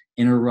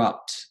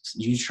 interrupt?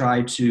 Do you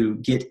try to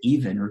get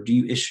even, or do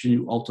you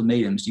issue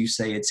ultimatums? Do you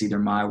say it's either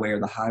my way or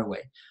the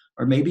highway?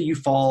 Or maybe you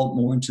fall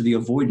more into the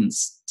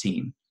avoidance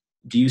team.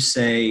 Do you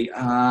say,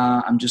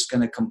 I'm just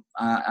going to,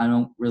 I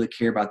don't really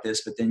care about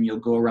this, but then you'll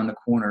go around the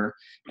corner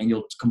and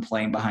you'll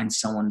complain behind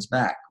someone's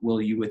back?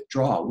 Will you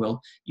withdraw? Will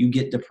you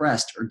get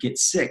depressed or get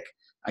sick?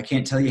 I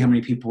can't tell you how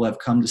many people have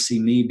come to see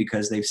me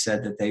because they've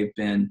said that they've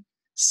been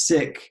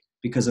sick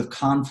because of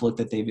conflict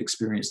that they've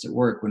experienced at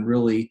work, when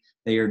really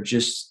they are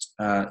just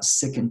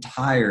sick and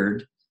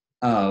tired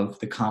of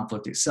the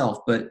conflict itself.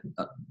 But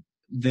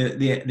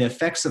the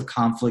effects of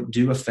conflict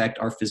do affect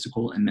our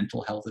physical and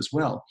mental health as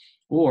well.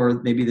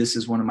 Or maybe this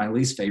is one of my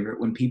least favorite,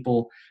 when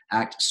people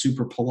act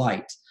super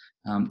polite.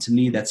 To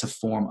me, that's a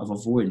form of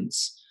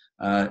avoidance.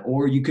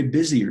 Or you could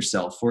busy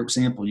yourself. For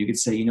example, you could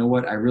say, you know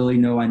what, I really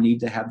know I need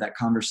to have that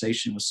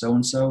conversation with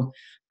so-and-so,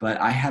 but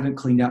I haven't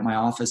cleaned out my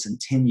office in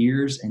 10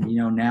 years. And,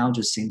 now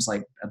just seems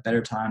like a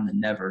better time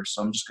than never.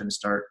 So I'm just going to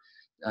start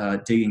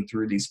digging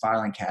through these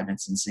filing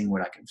cabinets and seeing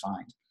what I can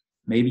find.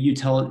 Maybe you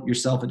tell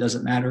yourself it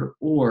doesn't matter,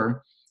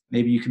 or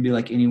maybe you can be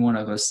like any one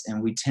of us,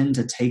 and we tend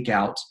to take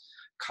out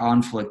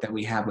conflict that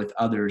we have with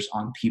others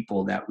on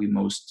people that we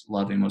most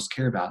love and most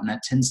care about. And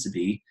that tends to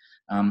be,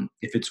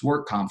 if it's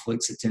work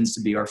conflicts, it tends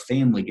to be our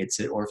family gets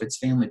it, or if it's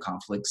family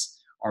conflicts,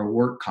 our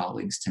work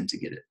colleagues tend to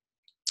get it.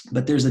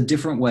 But there's a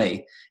different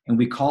way, and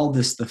we call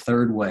this the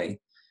third way,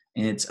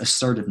 and it's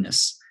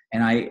assertiveness.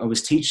 And I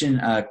was teaching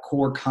a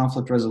core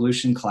conflict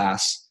resolution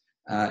class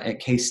at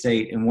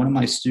K-State, and one of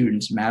my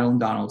students, Madeline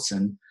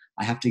Donaldson,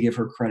 I have to give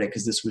her credit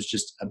because this was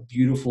just a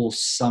beautiful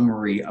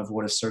summary of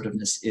what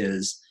assertiveness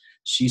is.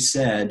 She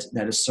said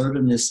that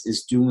assertiveness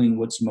is doing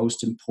what's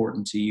most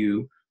important to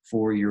you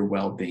for your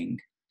well-being.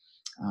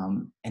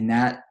 And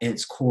that at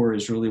its core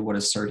is really what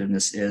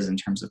assertiveness is in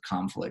terms of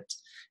conflict.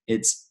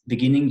 It's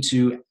beginning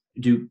to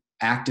do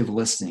active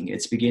listening.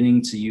 It's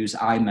beginning to use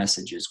I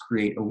messages,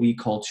 create a we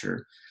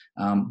culture,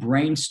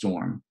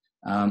 brainstorm,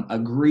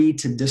 agree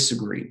to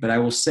disagree. But I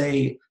will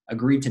say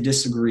agree to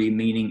disagree,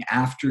 meaning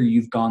after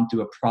you've gone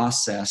through a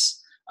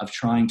process of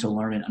trying to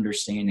learn and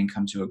understand and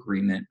come to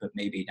agreement, but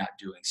maybe not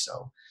doing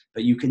so.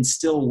 But you can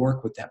still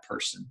work with that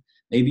person.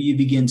 Maybe you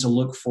begin to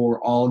look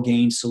for all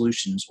gain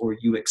solutions, or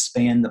you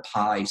expand the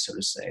pie, so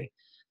to say.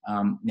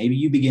 Maybe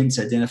you begin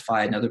to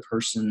identify another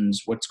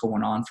person's what's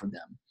going on for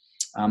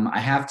them. I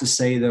have to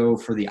say, though,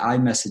 for the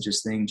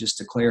iMessages thing, just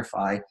to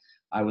clarify,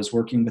 I was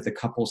working with a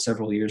couple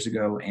several years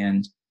ago,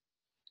 and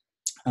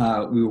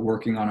we were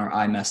working on our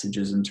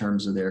iMessages in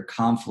terms of their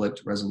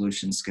conflict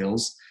resolution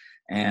skills.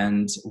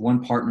 And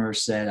one partner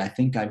said, I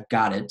think I've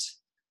got it.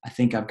 I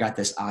think I've got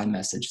this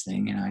iMessage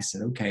thing. And I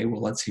said, okay,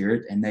 well, let's hear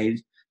it. And they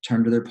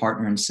turned to their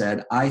partner and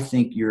said, I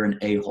think you're an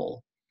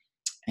a-hole.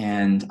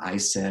 And I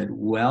said,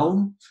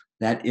 well,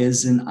 that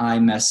is an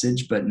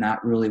iMessage, but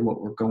not really what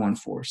we're going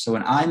for. So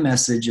an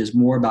iMessage is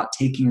more about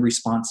taking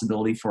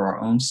responsibility for our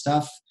own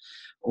stuff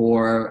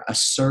or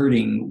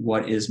asserting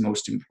what is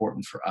most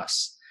important for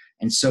us.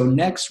 And so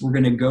next, we're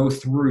going to go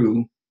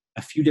through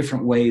a few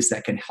different ways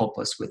that can help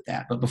us with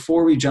that. But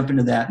before we jump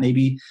into that,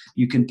 maybe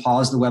you can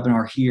pause the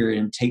webinar here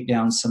and take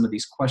down some of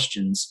these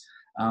questions.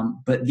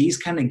 But these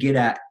kind of get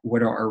at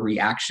what our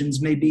reactions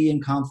may be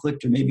in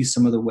conflict, or maybe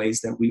some of the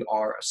ways that we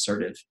are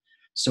assertive.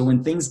 So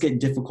when things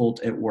get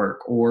difficult at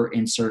work, or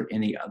insert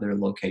any other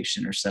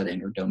location or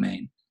setting or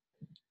domain,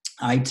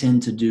 I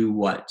tend to do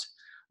what?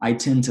 I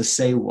tend to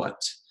say what?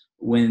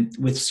 When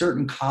with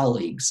certain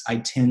colleagues, I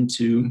tend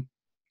to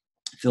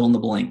fill in the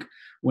blank.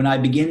 When I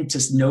begin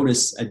to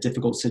notice a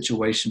difficult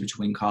situation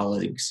between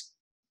colleagues,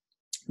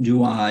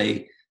 do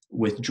I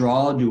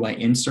withdraw? Do I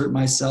insert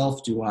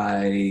myself? Do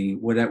I,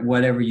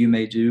 whatever you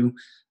may do?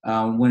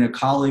 When a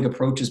colleague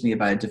approaches me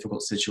about a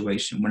difficult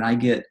situation, when I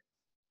get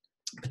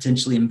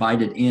potentially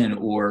invited in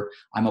or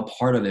I'm a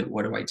part of it,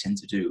 what do I tend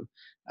to do?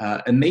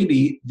 And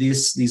maybe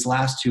these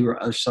last two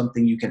are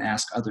something you can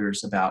ask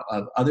others about.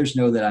 Others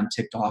know that I'm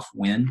ticked off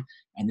when,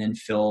 and then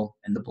fill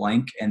in the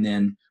blank. And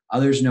then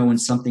others know when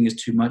something is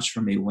too much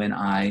for me when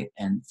I,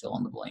 and fill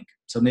in the blank.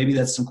 So maybe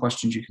that's some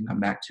questions you can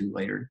come back to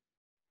later.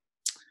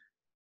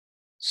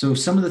 So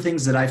some of the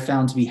things that I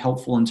found to be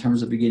helpful in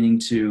terms of beginning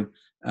to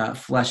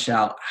flesh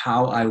out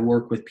how I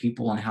work with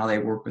people and how they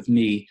work with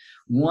me.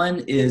 One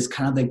is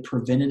kind of the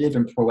preventative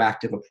and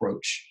proactive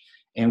approach.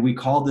 And we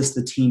call this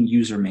the team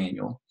user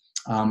manual.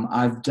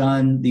 I've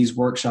done these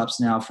workshops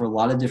now for a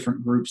lot of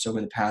different groups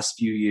over the past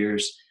few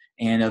years.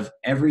 And of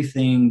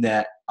everything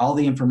that, all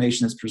the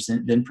information that's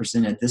been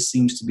presented, this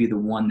seems to be the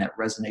one that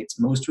resonates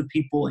most with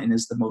people and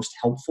is the most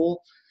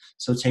helpful.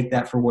 So take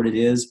that for what it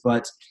is.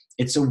 But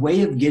it's a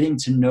way of getting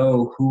to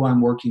know who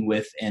I'm working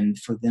with and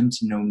for them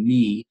to know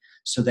me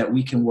so that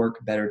we can work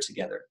better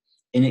together.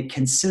 And it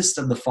consists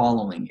of the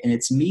following. And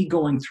it's me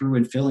going through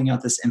and filling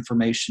out this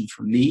information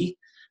for me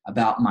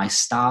about my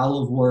style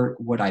of work,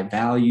 what I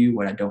value,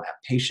 what I don't have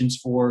patience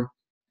for,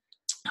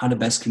 how to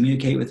best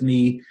communicate with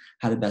me,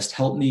 how to best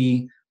help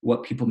me,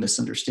 what people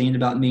misunderstand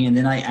about me. And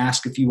then I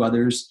ask a few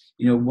others,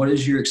 what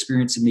is your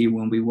experience of me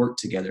when we work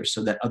together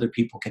so that other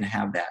people can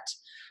have that.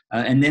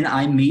 And then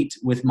I meet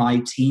with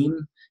my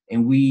team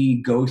and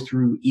we go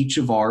through each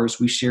of ours.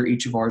 We share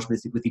each of ours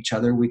with each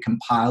other. We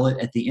compile it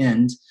at the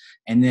end.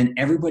 And then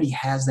everybody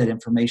has that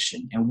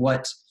information. And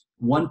what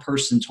one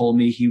person told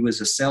me, he was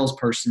a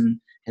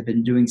salesperson, had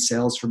been doing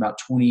sales for about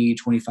 20,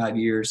 25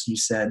 years. He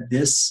said,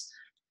 this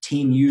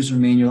team user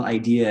manual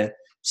idea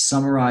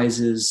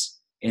summarizes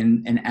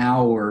in an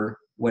hour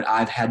what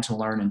I've had to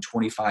learn in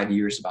 25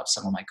 years about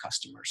some of my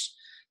customers.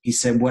 He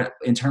said,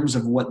 in terms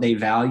of what they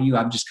value,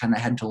 I've just kind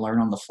of had to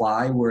learn on the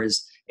fly.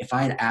 Whereas if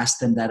I had asked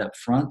them that up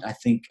front, I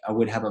think I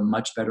would have a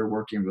much better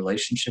working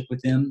relationship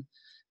with them.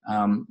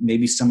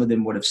 Maybe some of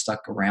them would have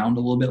stuck around a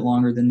little bit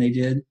longer than they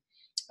did.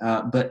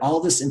 But all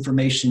this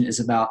information is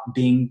about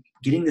getting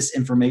this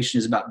information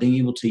is about being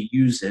able to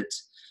use it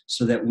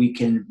so that we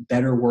can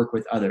better work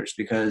with others.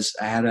 Because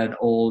I had an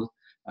old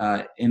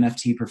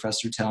MFT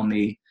professor tell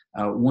me,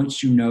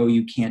 once you know,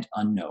 you can't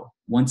unknow.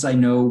 Once I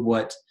know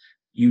what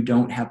you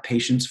don't have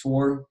patience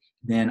for,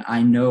 then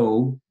I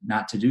know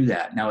not to do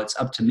that. Now it's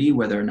up to me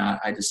whether or not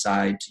I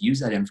decide to use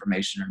that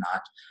information or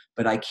not,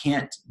 but I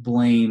can't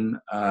blame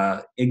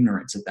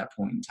ignorance at that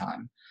point in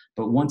time.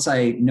 But once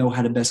I know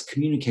how to best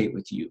communicate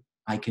with you,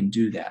 I can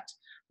do that.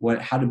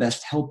 How to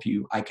best help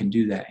you, I can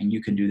do that, and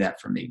you can do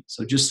that for me.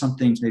 So just some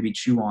things maybe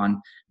chew on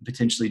and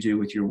potentially do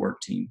with your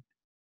work team.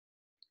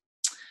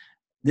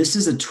 This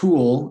is a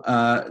tool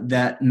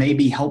that may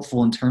be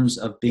helpful in terms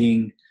of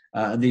being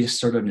the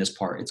assertiveness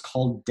part. It's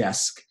called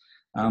DESK.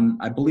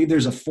 I believe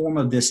there's a form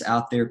of this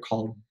out there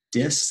called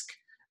DISC.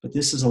 but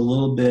this is a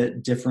little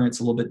bit different. It's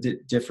a little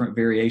bit different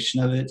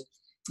variation of it.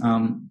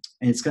 And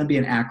it's going to be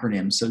an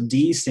acronym. So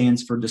D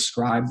stands for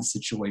describe the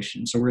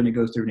situation. So we're going to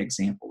go through an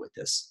example with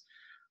this.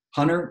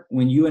 Hunter,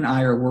 when you and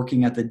I are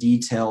working at the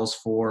details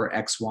for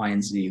X, Y,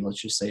 and Z,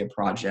 let's just say a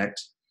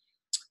project,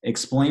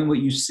 explain what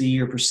you see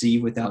or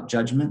perceive without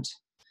judgment.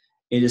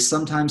 It is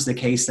sometimes the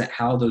case that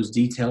how those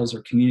details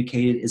are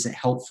communicated isn't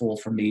helpful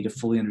for me to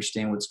fully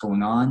understand what's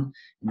going on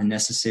and the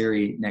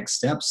necessary next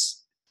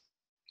steps.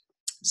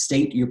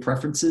 State your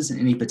preferences and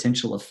any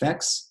potential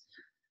effects.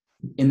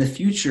 In the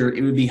future,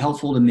 it would be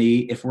helpful to me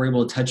if we're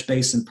able to touch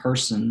base in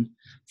person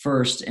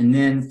first and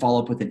then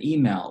follow up with an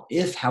email.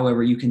 If,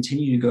 however, you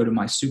continue to go to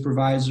my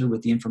supervisor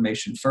with the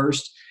information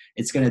first,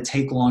 it's going to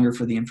take longer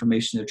for the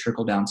information to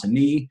trickle down to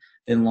me,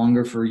 then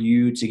longer for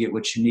you to get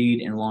what you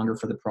need, and longer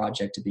for the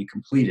project to be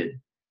completed.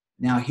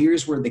 Now,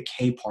 here's where the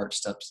K part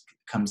stuff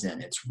comes in.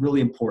 It's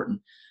really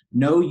important.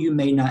 No, you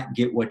may not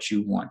get what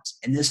you want.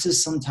 And this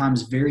is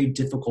sometimes very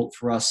difficult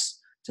for us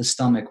to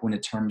stomach when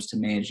it comes to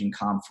managing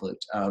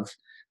conflict of,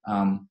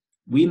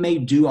 we may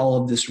do all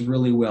of this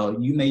really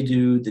well. You may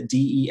do the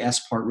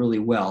DES part really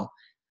well.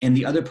 And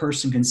the other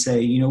person can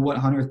say, you know what,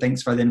 Hunter,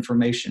 thanks for the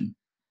information.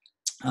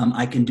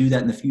 I can do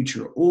that in the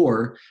future.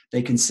 Or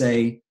they can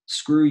say,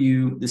 screw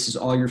you, this is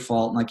all your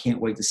fault, and I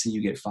can't wait to see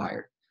you get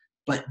fired.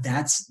 But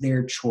that's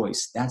their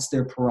choice. That's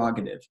their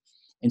prerogative.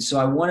 And so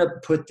I want to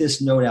put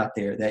this note out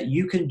there that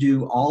you can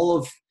do all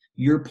of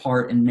your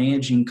part in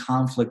managing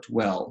conflict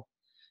well.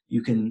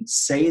 You can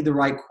say the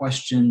right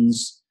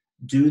questions,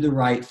 do the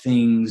right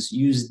things,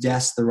 use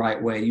DES the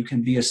right way. You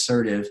can be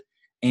assertive,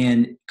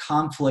 and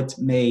conflict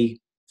may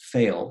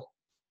fail.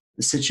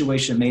 The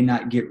situation may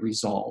not get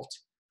resolved.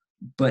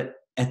 But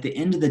at the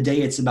end of the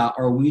day, it's about,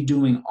 are we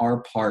doing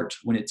our part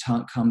when it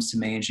comes to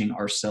managing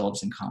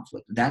ourselves in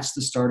conflict? That's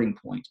the starting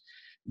point.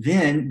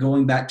 Then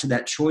going back to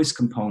that choice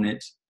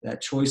component,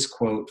 that choice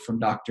quote from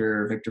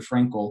Dr. Viktor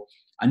Frankl,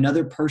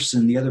 another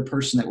person, the other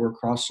person that we're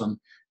across from,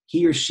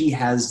 he or she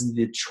has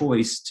the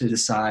choice to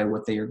decide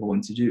what they are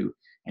going to do.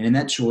 And in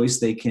that choice,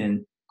 they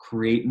can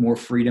create more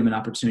freedom and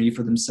opportunity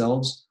for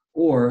themselves,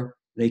 or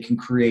they can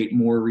create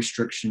more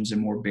restrictions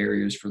and more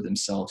barriers for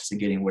themselves to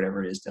getting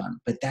whatever it is done.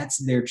 But that's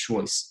their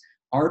choice.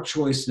 Our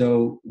choice,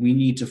 though, we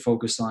need to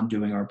focus on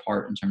doing our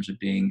part in terms of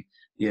doing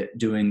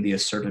the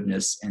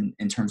assertiveness and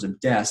in terms of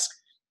desk,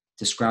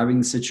 describing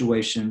the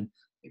situation,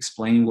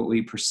 explaining what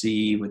we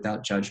perceive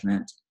without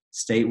judgment,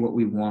 state what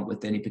we want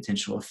with any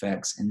potential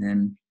effects, and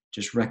then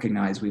just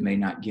recognize we may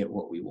not get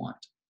what we want.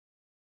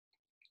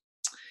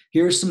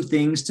 Here are some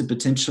things to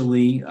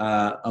potentially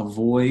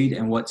avoid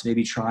and what to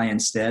maybe try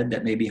instead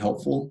that may be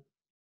helpful.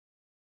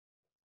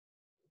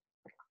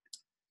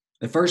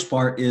 The first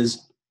one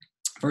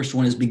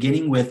is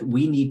beginning with,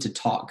 we need to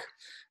talk.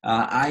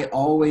 I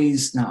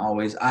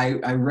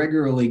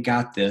regularly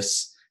got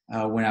this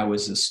when I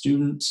was a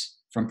student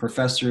from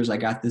professors. I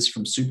got this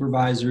from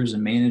supervisors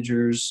and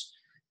managers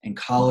and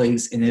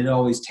colleagues, and it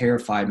always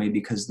terrified me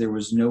because there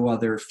was no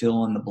other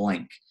fill in the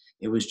blank.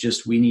 It was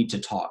just, we need to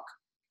talk.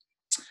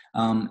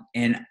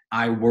 And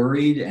I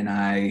worried and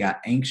I got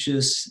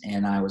anxious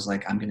and I was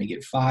like, I'm going to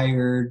get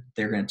fired.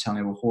 They're going to tell me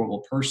I'm a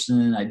horrible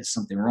person. I did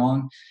something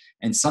wrong.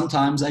 And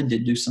sometimes I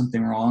did do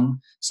something wrong.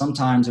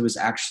 Sometimes it was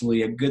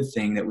actually a good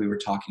thing that we were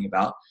talking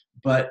about,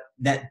 but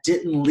that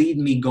didn't lead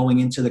me going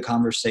into the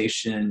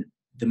conversation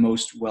the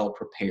most well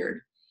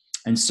prepared.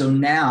 And so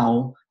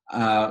now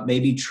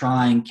maybe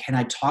trying, can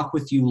I talk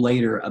with you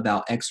later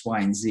about X, Y,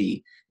 and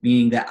Z?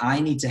 Meaning that I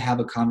need to have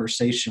a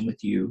conversation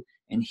with you,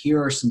 and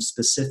here are some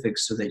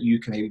specifics so that you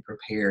can maybe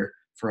prepare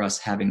for us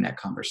having that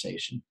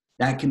conversation.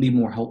 That can be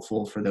more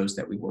helpful for those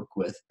that we work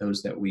with,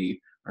 those that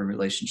we are in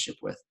relationship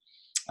with.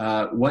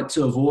 What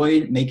to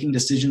avoid: making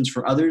decisions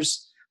for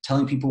others,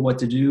 telling people what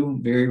to do.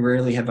 Very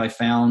rarely have I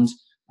found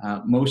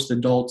most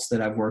adults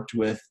that I've worked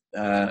with,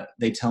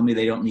 they tell me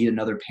they don't need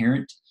another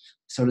parent,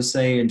 so to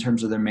say, in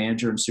terms of their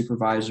manager and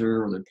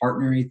supervisor or their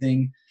partner or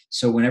anything.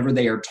 So whenever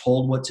they are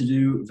told what to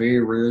do, very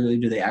rarely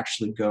do they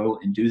actually go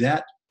and do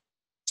that.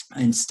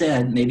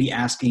 Instead, maybe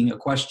asking a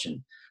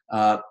question,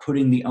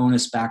 putting the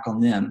onus back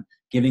on them,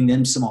 giving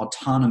them some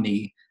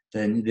autonomy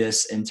than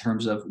this in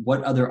terms of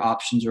what other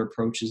options or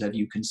approaches have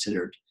you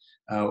considered?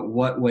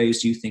 What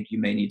ways do you think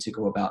you may need to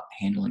go about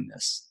handling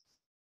this?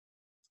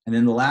 And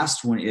then the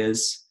last one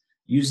is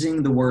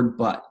using the word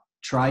but.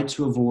 Try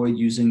to avoid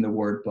using the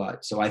word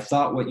but. So I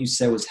thought what you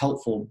said was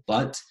helpful,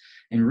 but,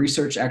 and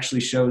research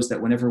actually shows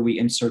that whenever we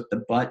insert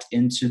the but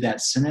into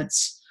that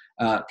sentence,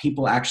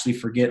 people actually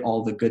forget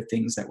all the good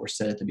things that were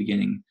said at the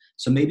beginning.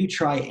 So maybe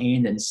try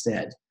and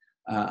instead.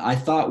 I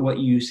thought what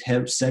you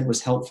have said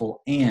was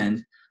helpful,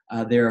 and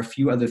there are a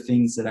few other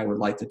things that I would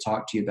like to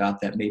talk to you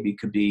about that maybe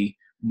could be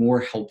more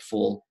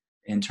helpful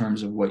in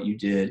terms of what you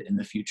did in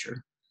the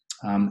future.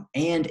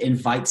 And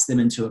invites them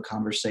into a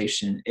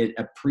conversation. It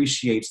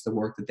appreciates the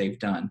work that they've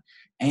done,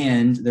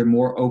 and they're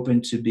more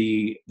apt to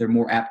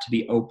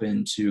be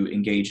open to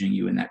engaging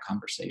you in that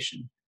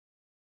conversation.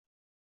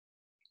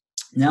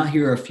 Now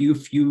here are a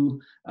few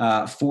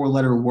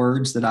four-letter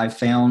words that I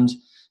found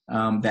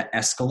that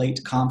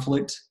escalate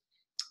conflict.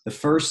 The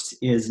first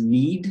is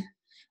need.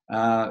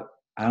 I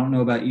don't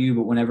know about you,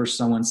 but whenever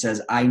someone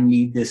says, I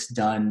need this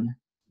done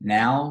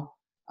now,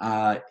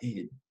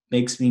 it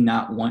makes me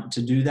not want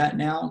to do that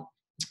now.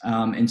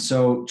 And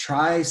so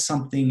try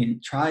something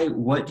and try,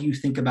 what do you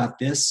think about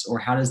this? Or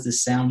how does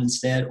this sound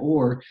instead?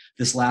 Or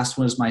this last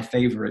one is my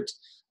favorite,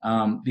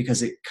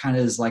 because it kind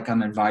of is like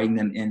I'm inviting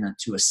them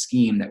into a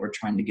scheme that we're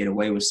trying to get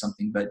away with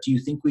something. But do you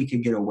think we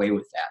could get away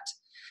with that?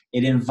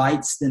 It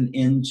invites them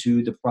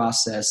into the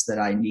process that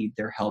I need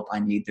their help, I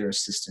need their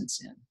assistance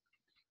in.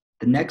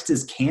 The next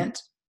is can't.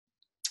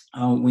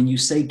 When you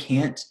say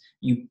can't,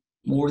 you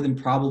more than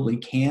probably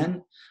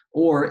can.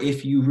 Or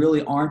if you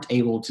really aren't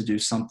able to do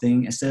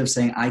something, instead of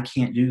saying, I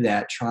can't do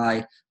that,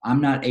 try,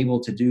 I'm not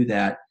able to do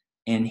that.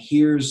 And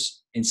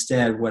here's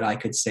instead what I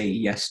could say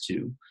yes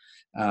to.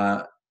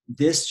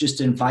 This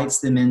just invites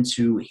them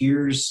into,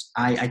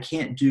 I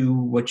can't do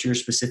what you're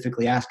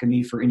specifically asking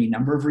me for any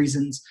number of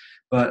reasons,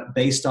 but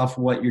based off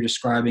what you're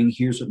describing,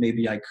 here's what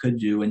maybe I could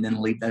do, and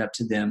then leave that up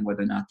to them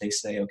whether or not they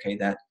say, okay,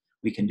 that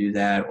we can do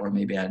that, or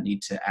maybe I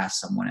need to ask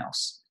someone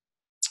else.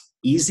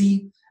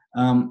 Easy.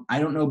 I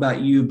don't know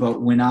about you,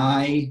 but when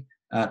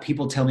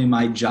people tell me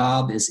my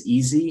job is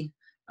easy,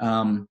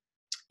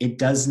 it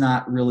does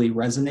not really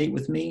resonate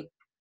with me.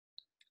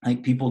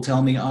 Like people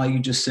tell me, oh, you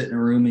just sit in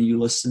a room and you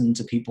listen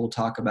to people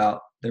talk about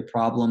their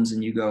problems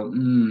and you go,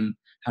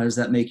 how does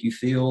that make you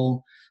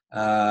feel?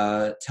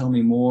 Tell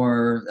me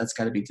more. That's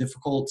got to be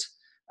difficult.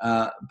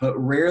 But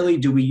rarely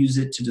do we use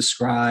it to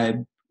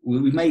describe.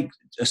 We might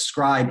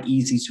ascribe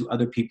easy to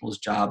other people's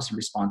jobs and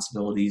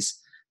responsibilities.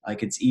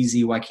 Like it's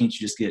easy, why can't you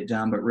just get it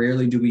done? But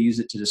rarely do we use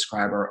it to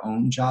describe our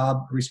own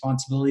job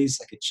responsibilities.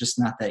 Like it's just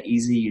not that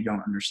easy, you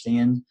don't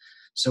understand.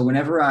 So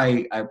whenever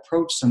I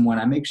approach someone,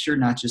 I make sure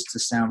not just to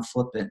sound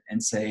flippant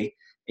and say,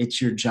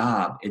 it's your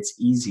job, it's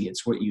easy,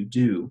 it's what you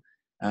do,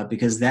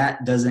 because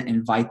that doesn't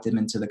invite them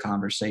into the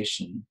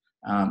conversation.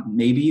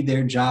 Maybe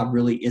their job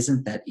really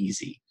isn't that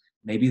easy.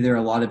 Maybe there are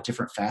a lot of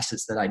different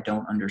facets that I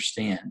don't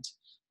understand.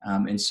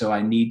 And so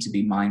I need to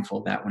be mindful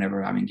of that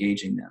whenever I'm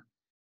engaging them.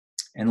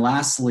 And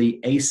lastly,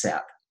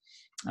 ASAP.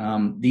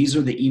 These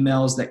are the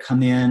emails that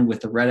come in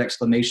with the red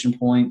exclamation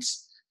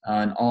points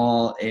and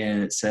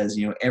it says,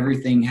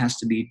 everything has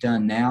to be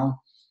done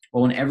now.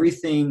 Well,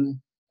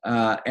 when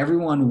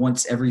everyone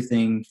wants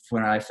everything,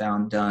 when I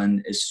found,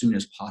 done as soon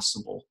as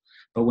possible.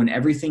 But when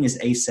everything is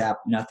ASAP,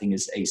 nothing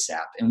is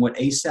ASAP. And what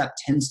ASAP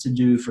tends to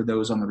do for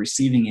those on the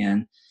receiving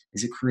end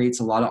is it creates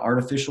a lot of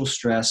artificial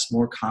stress,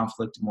 more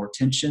conflict, more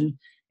tension.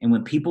 And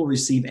when people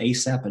receive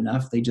ASAP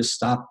enough, they just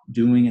stop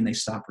doing and they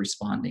stop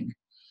responding.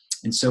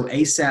 And so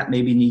ASAP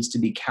maybe needs to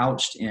be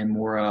couched in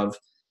more of,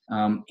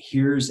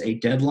 here's a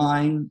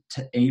deadline.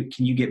 Can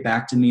you get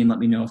back to me and let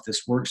me know if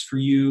this works for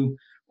you?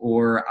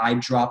 Or I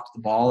dropped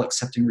the ball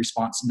accepting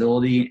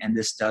responsibility and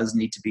this does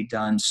need to be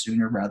done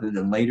sooner rather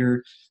than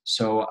later.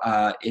 So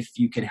if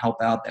you can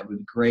help out, that would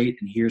be great.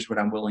 And here's what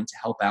I'm willing to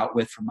help out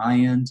with from my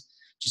end.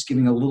 Just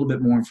giving a little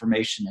bit more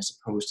information as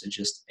opposed to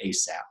just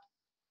ASAP.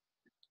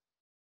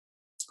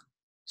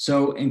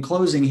 So in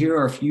closing, here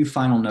are a few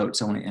final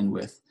notes I want to end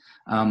with.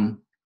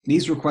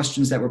 These were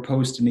questions that were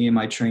posed to me in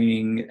my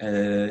training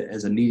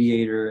as a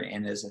mediator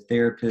and as a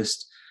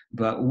therapist.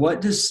 But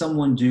what does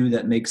someone do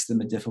that makes them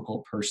a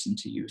difficult person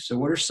to you? So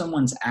what are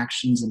someone's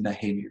actions and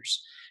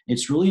behaviors?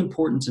 It's really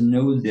important to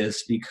know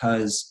this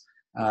because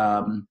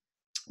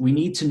we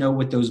need to know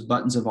what those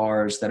buttons of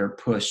ours that are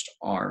pushed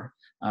are.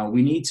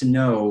 We need to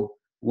know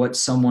what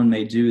someone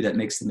may do that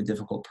makes them a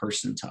difficult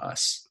person to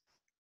us.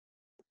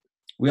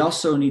 We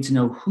also need to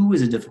know who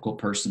is a difficult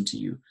person to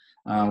you.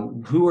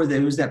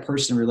 Who's that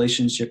person in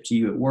relationship to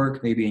you at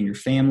work, maybe in your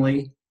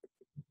family?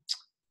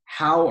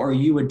 How are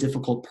you a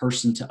difficult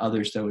person to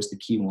others, though, is the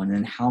key one.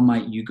 And how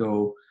might you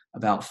go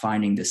about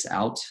finding this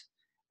out?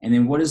 And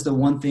then what is the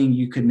one thing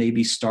you could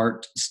maybe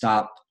start,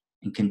 stop,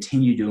 and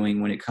continue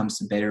doing when it comes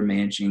to better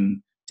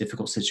managing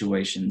difficult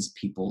situations,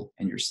 people,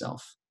 and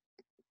yourself?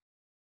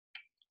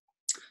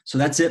 So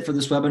that's it for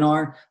this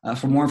webinar.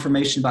 For more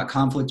information about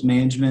conflict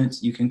management,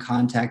 you can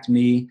contact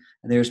me.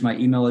 There's my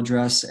email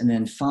address. And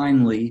then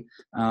finally,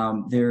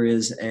 there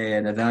is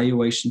an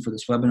evaluation for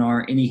this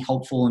webinar.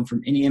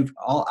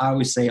 I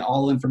always say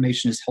all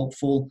information is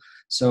helpful.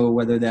 So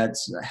whether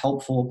that's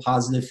helpful,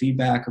 positive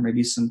feedback, or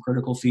maybe some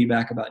critical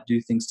feedback about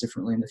do things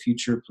differently in the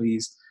future,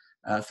 please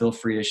feel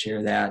free to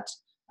share that.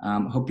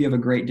 Hope you have a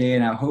great day.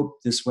 And I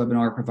hope this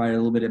webinar provided a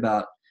little bit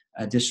about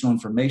additional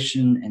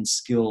information and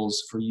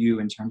skills for you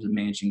in terms of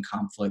managing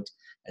conflict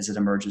as it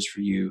emerges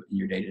for you in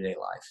your day-to-day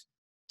life.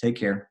 Take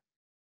care.